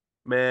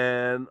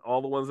 Man,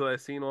 all the ones that I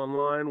seen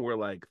online were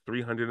like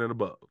 300 and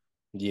above.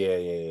 Yeah,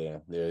 yeah,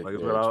 yeah. Like I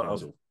said, They're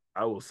expensive.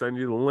 I will send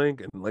you the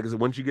link, and like I said,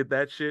 once you get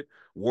that shit,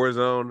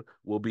 Warzone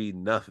will be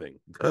nothing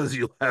because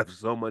you'll have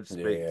so much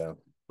space. Yeah.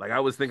 Like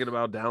I was thinking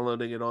about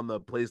downloading it on the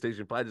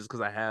PlayStation 5 just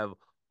because I have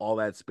all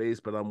that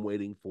space, but I'm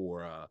waiting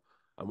for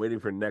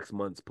next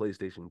month's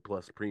PlayStation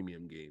Plus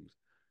premium games.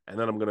 And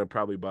then I'm gonna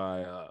probably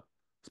buy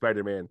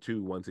Spider-Man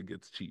 2 once it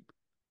gets cheap.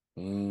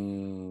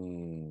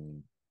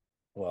 Mm.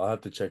 Well, I'll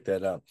have to check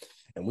that out.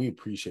 And we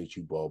appreciate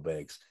you, ball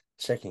bags,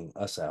 checking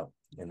us out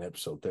in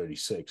episode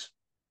 36.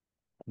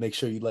 Make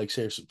sure you like,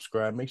 share,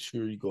 subscribe. Make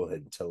sure you go ahead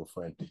and tell a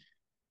friend,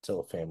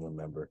 tell a family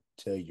member,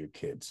 tell your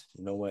kids.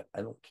 You know what?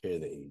 I don't care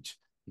the age.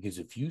 Because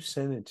if you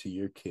send it to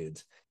your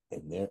kids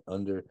and they're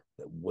under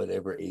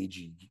whatever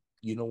age,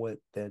 you know what?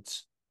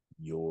 That's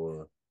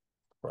your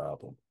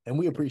problem. And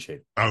we appreciate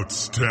it.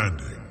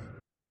 Outstanding.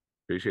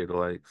 Appreciate the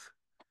likes.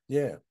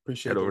 Yeah,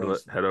 appreciate the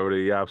links. Head over to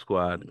the Yop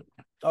Squad.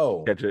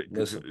 Oh, Catch it,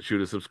 listen,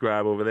 shoot a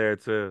subscribe over there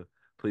too.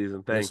 Please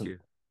and thank listen. you.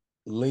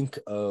 Link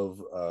of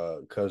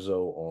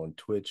Cuzzo on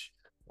Twitch,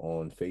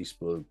 on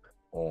Facebook,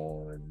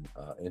 on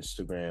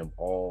Instagram,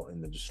 all in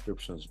the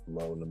descriptions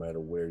below. No matter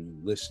where you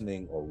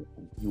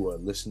are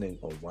listening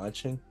or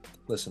watching.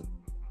 Listen,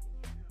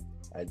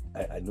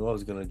 I knew I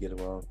was gonna get it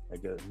wrong.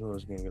 Knew I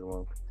was gonna get it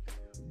wrong.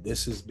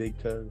 This is Big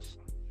Cuz.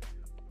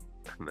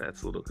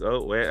 That's a little.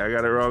 Oh wait, I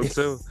got it wrong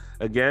too.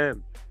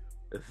 Again,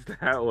 it's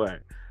that way.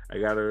 I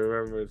gotta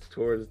remember it's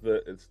towards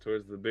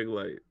the big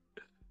light.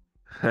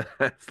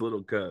 That's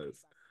little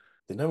cuz.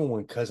 The number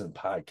one cousin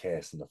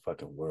podcast in the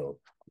fucking world.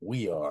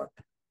 We are.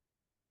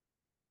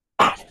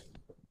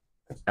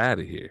 Out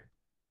of here.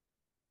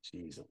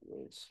 Jesus,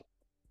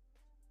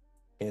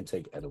 can't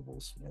take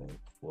edibles, man,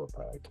 for a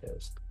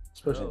podcast.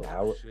 Especially Oh an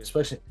hour, shit.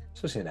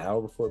 especially an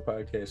hour before a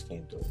podcast.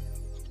 Can't do it.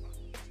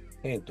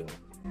 Can't do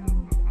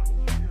it.